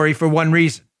the story for one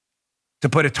reason, to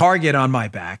put a target on my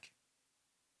back,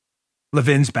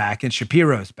 Levin's back, and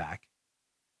Shapiro's back.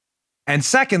 And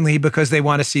secondly, because they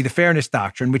want to see the fairness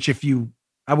doctrine, which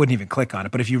I wouldn't even click on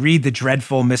it, but if you read the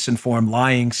dreadful, misinformed,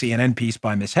 lying CNN piece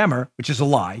by Ms. Hemmer, which is a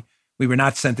lie, we were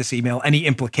not sent this email, any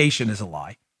implication is a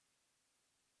lie.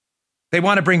 They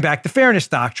want to bring back the fairness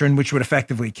doctrine, which would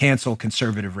effectively cancel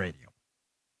conservative radio.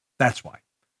 That's why.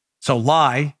 So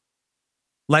lie,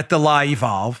 let the lie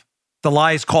evolve. The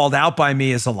lie is called out by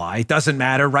me as a lie. It doesn't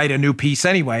matter. Write a new piece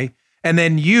anyway. And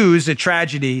then use a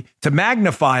tragedy to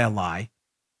magnify a lie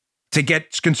to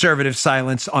get conservative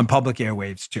silence on public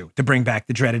airwaves too, to bring back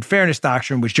the dreaded fairness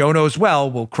doctrine, which Joe knows well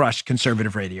will crush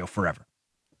conservative radio forever.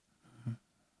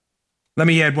 Let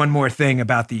me add one more thing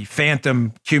about the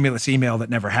phantom Cumulus email that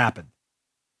never happened.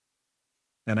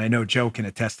 And I know Joe can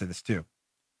attest to this too.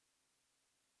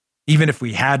 Even if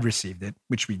we had received it,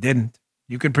 which we didn't,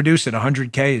 you could produce it.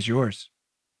 100K is yours.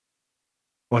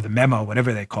 Or the memo,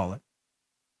 whatever they call it.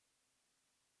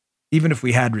 Even if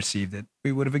we had received it,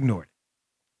 we would have ignored it.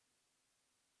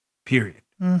 Period.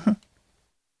 Mm-hmm.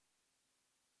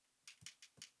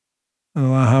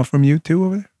 Oh, aha from you too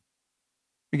over there?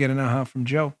 We get an aha from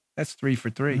Joe. That's 3 for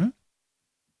 3. Mm-hmm.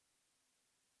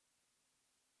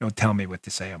 Don't tell me what to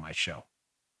say on my show.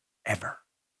 Ever.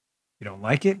 You don't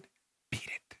like it? Beat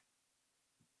it.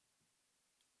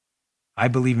 I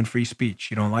believe in free speech.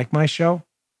 You don't like my show?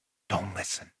 Don't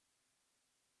listen.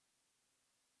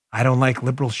 I don't like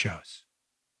liberal shows.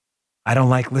 I don't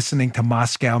like listening to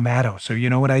Moscow Maddow. So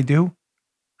you know what I do?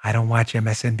 I don't watch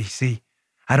MSNBC.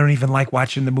 I don't even like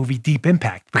watching the movie Deep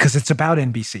Impact because it's about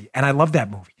NBC. And I love that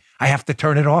movie. I have to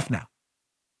turn it off now.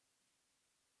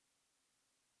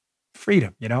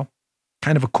 Freedom,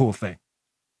 kind of a cool thing.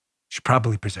 Should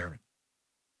probably preserve it.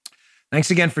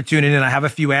 Thanks again for tuning in. I have a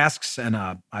few asks, and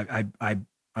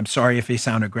I'm sorry if they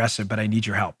sound aggressive, but I need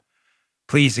your help.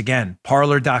 Please, again,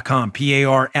 parler.com,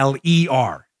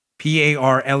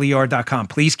 Parler.com.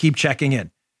 Please keep checking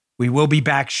in. We will be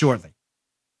back shortly.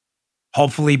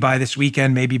 Hopefully by this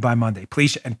weekend, maybe by Monday.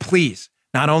 Please,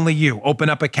 not only you, open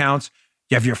up accounts.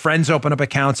 You have your friends open up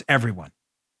accounts, everyone.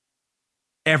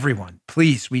 Everyone,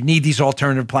 please, we need these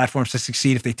alternative platforms to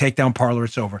succeed. If they take down Parler,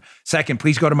 it's over. Second,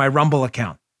 please go to my Rumble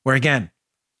account, where again,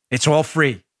 it's all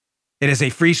free. It is a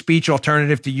free speech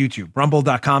alternative to YouTube.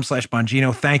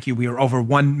 Rumble.com/Bongino. Thank you. We are over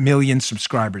 1 million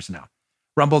subscribers now.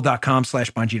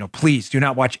 Rumble.com/Bongino. Please do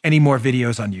not watch any more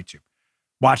videos on YouTube.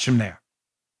 Watch them there.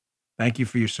 Thank you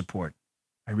for your support.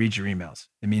 I read your emails.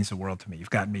 It means the world to me.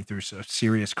 You've gotten me through a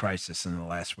serious crisis in the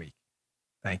last week.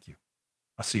 Thank you.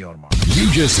 I'll see you all tomorrow.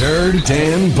 You just heard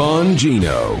Dan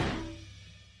Bongino.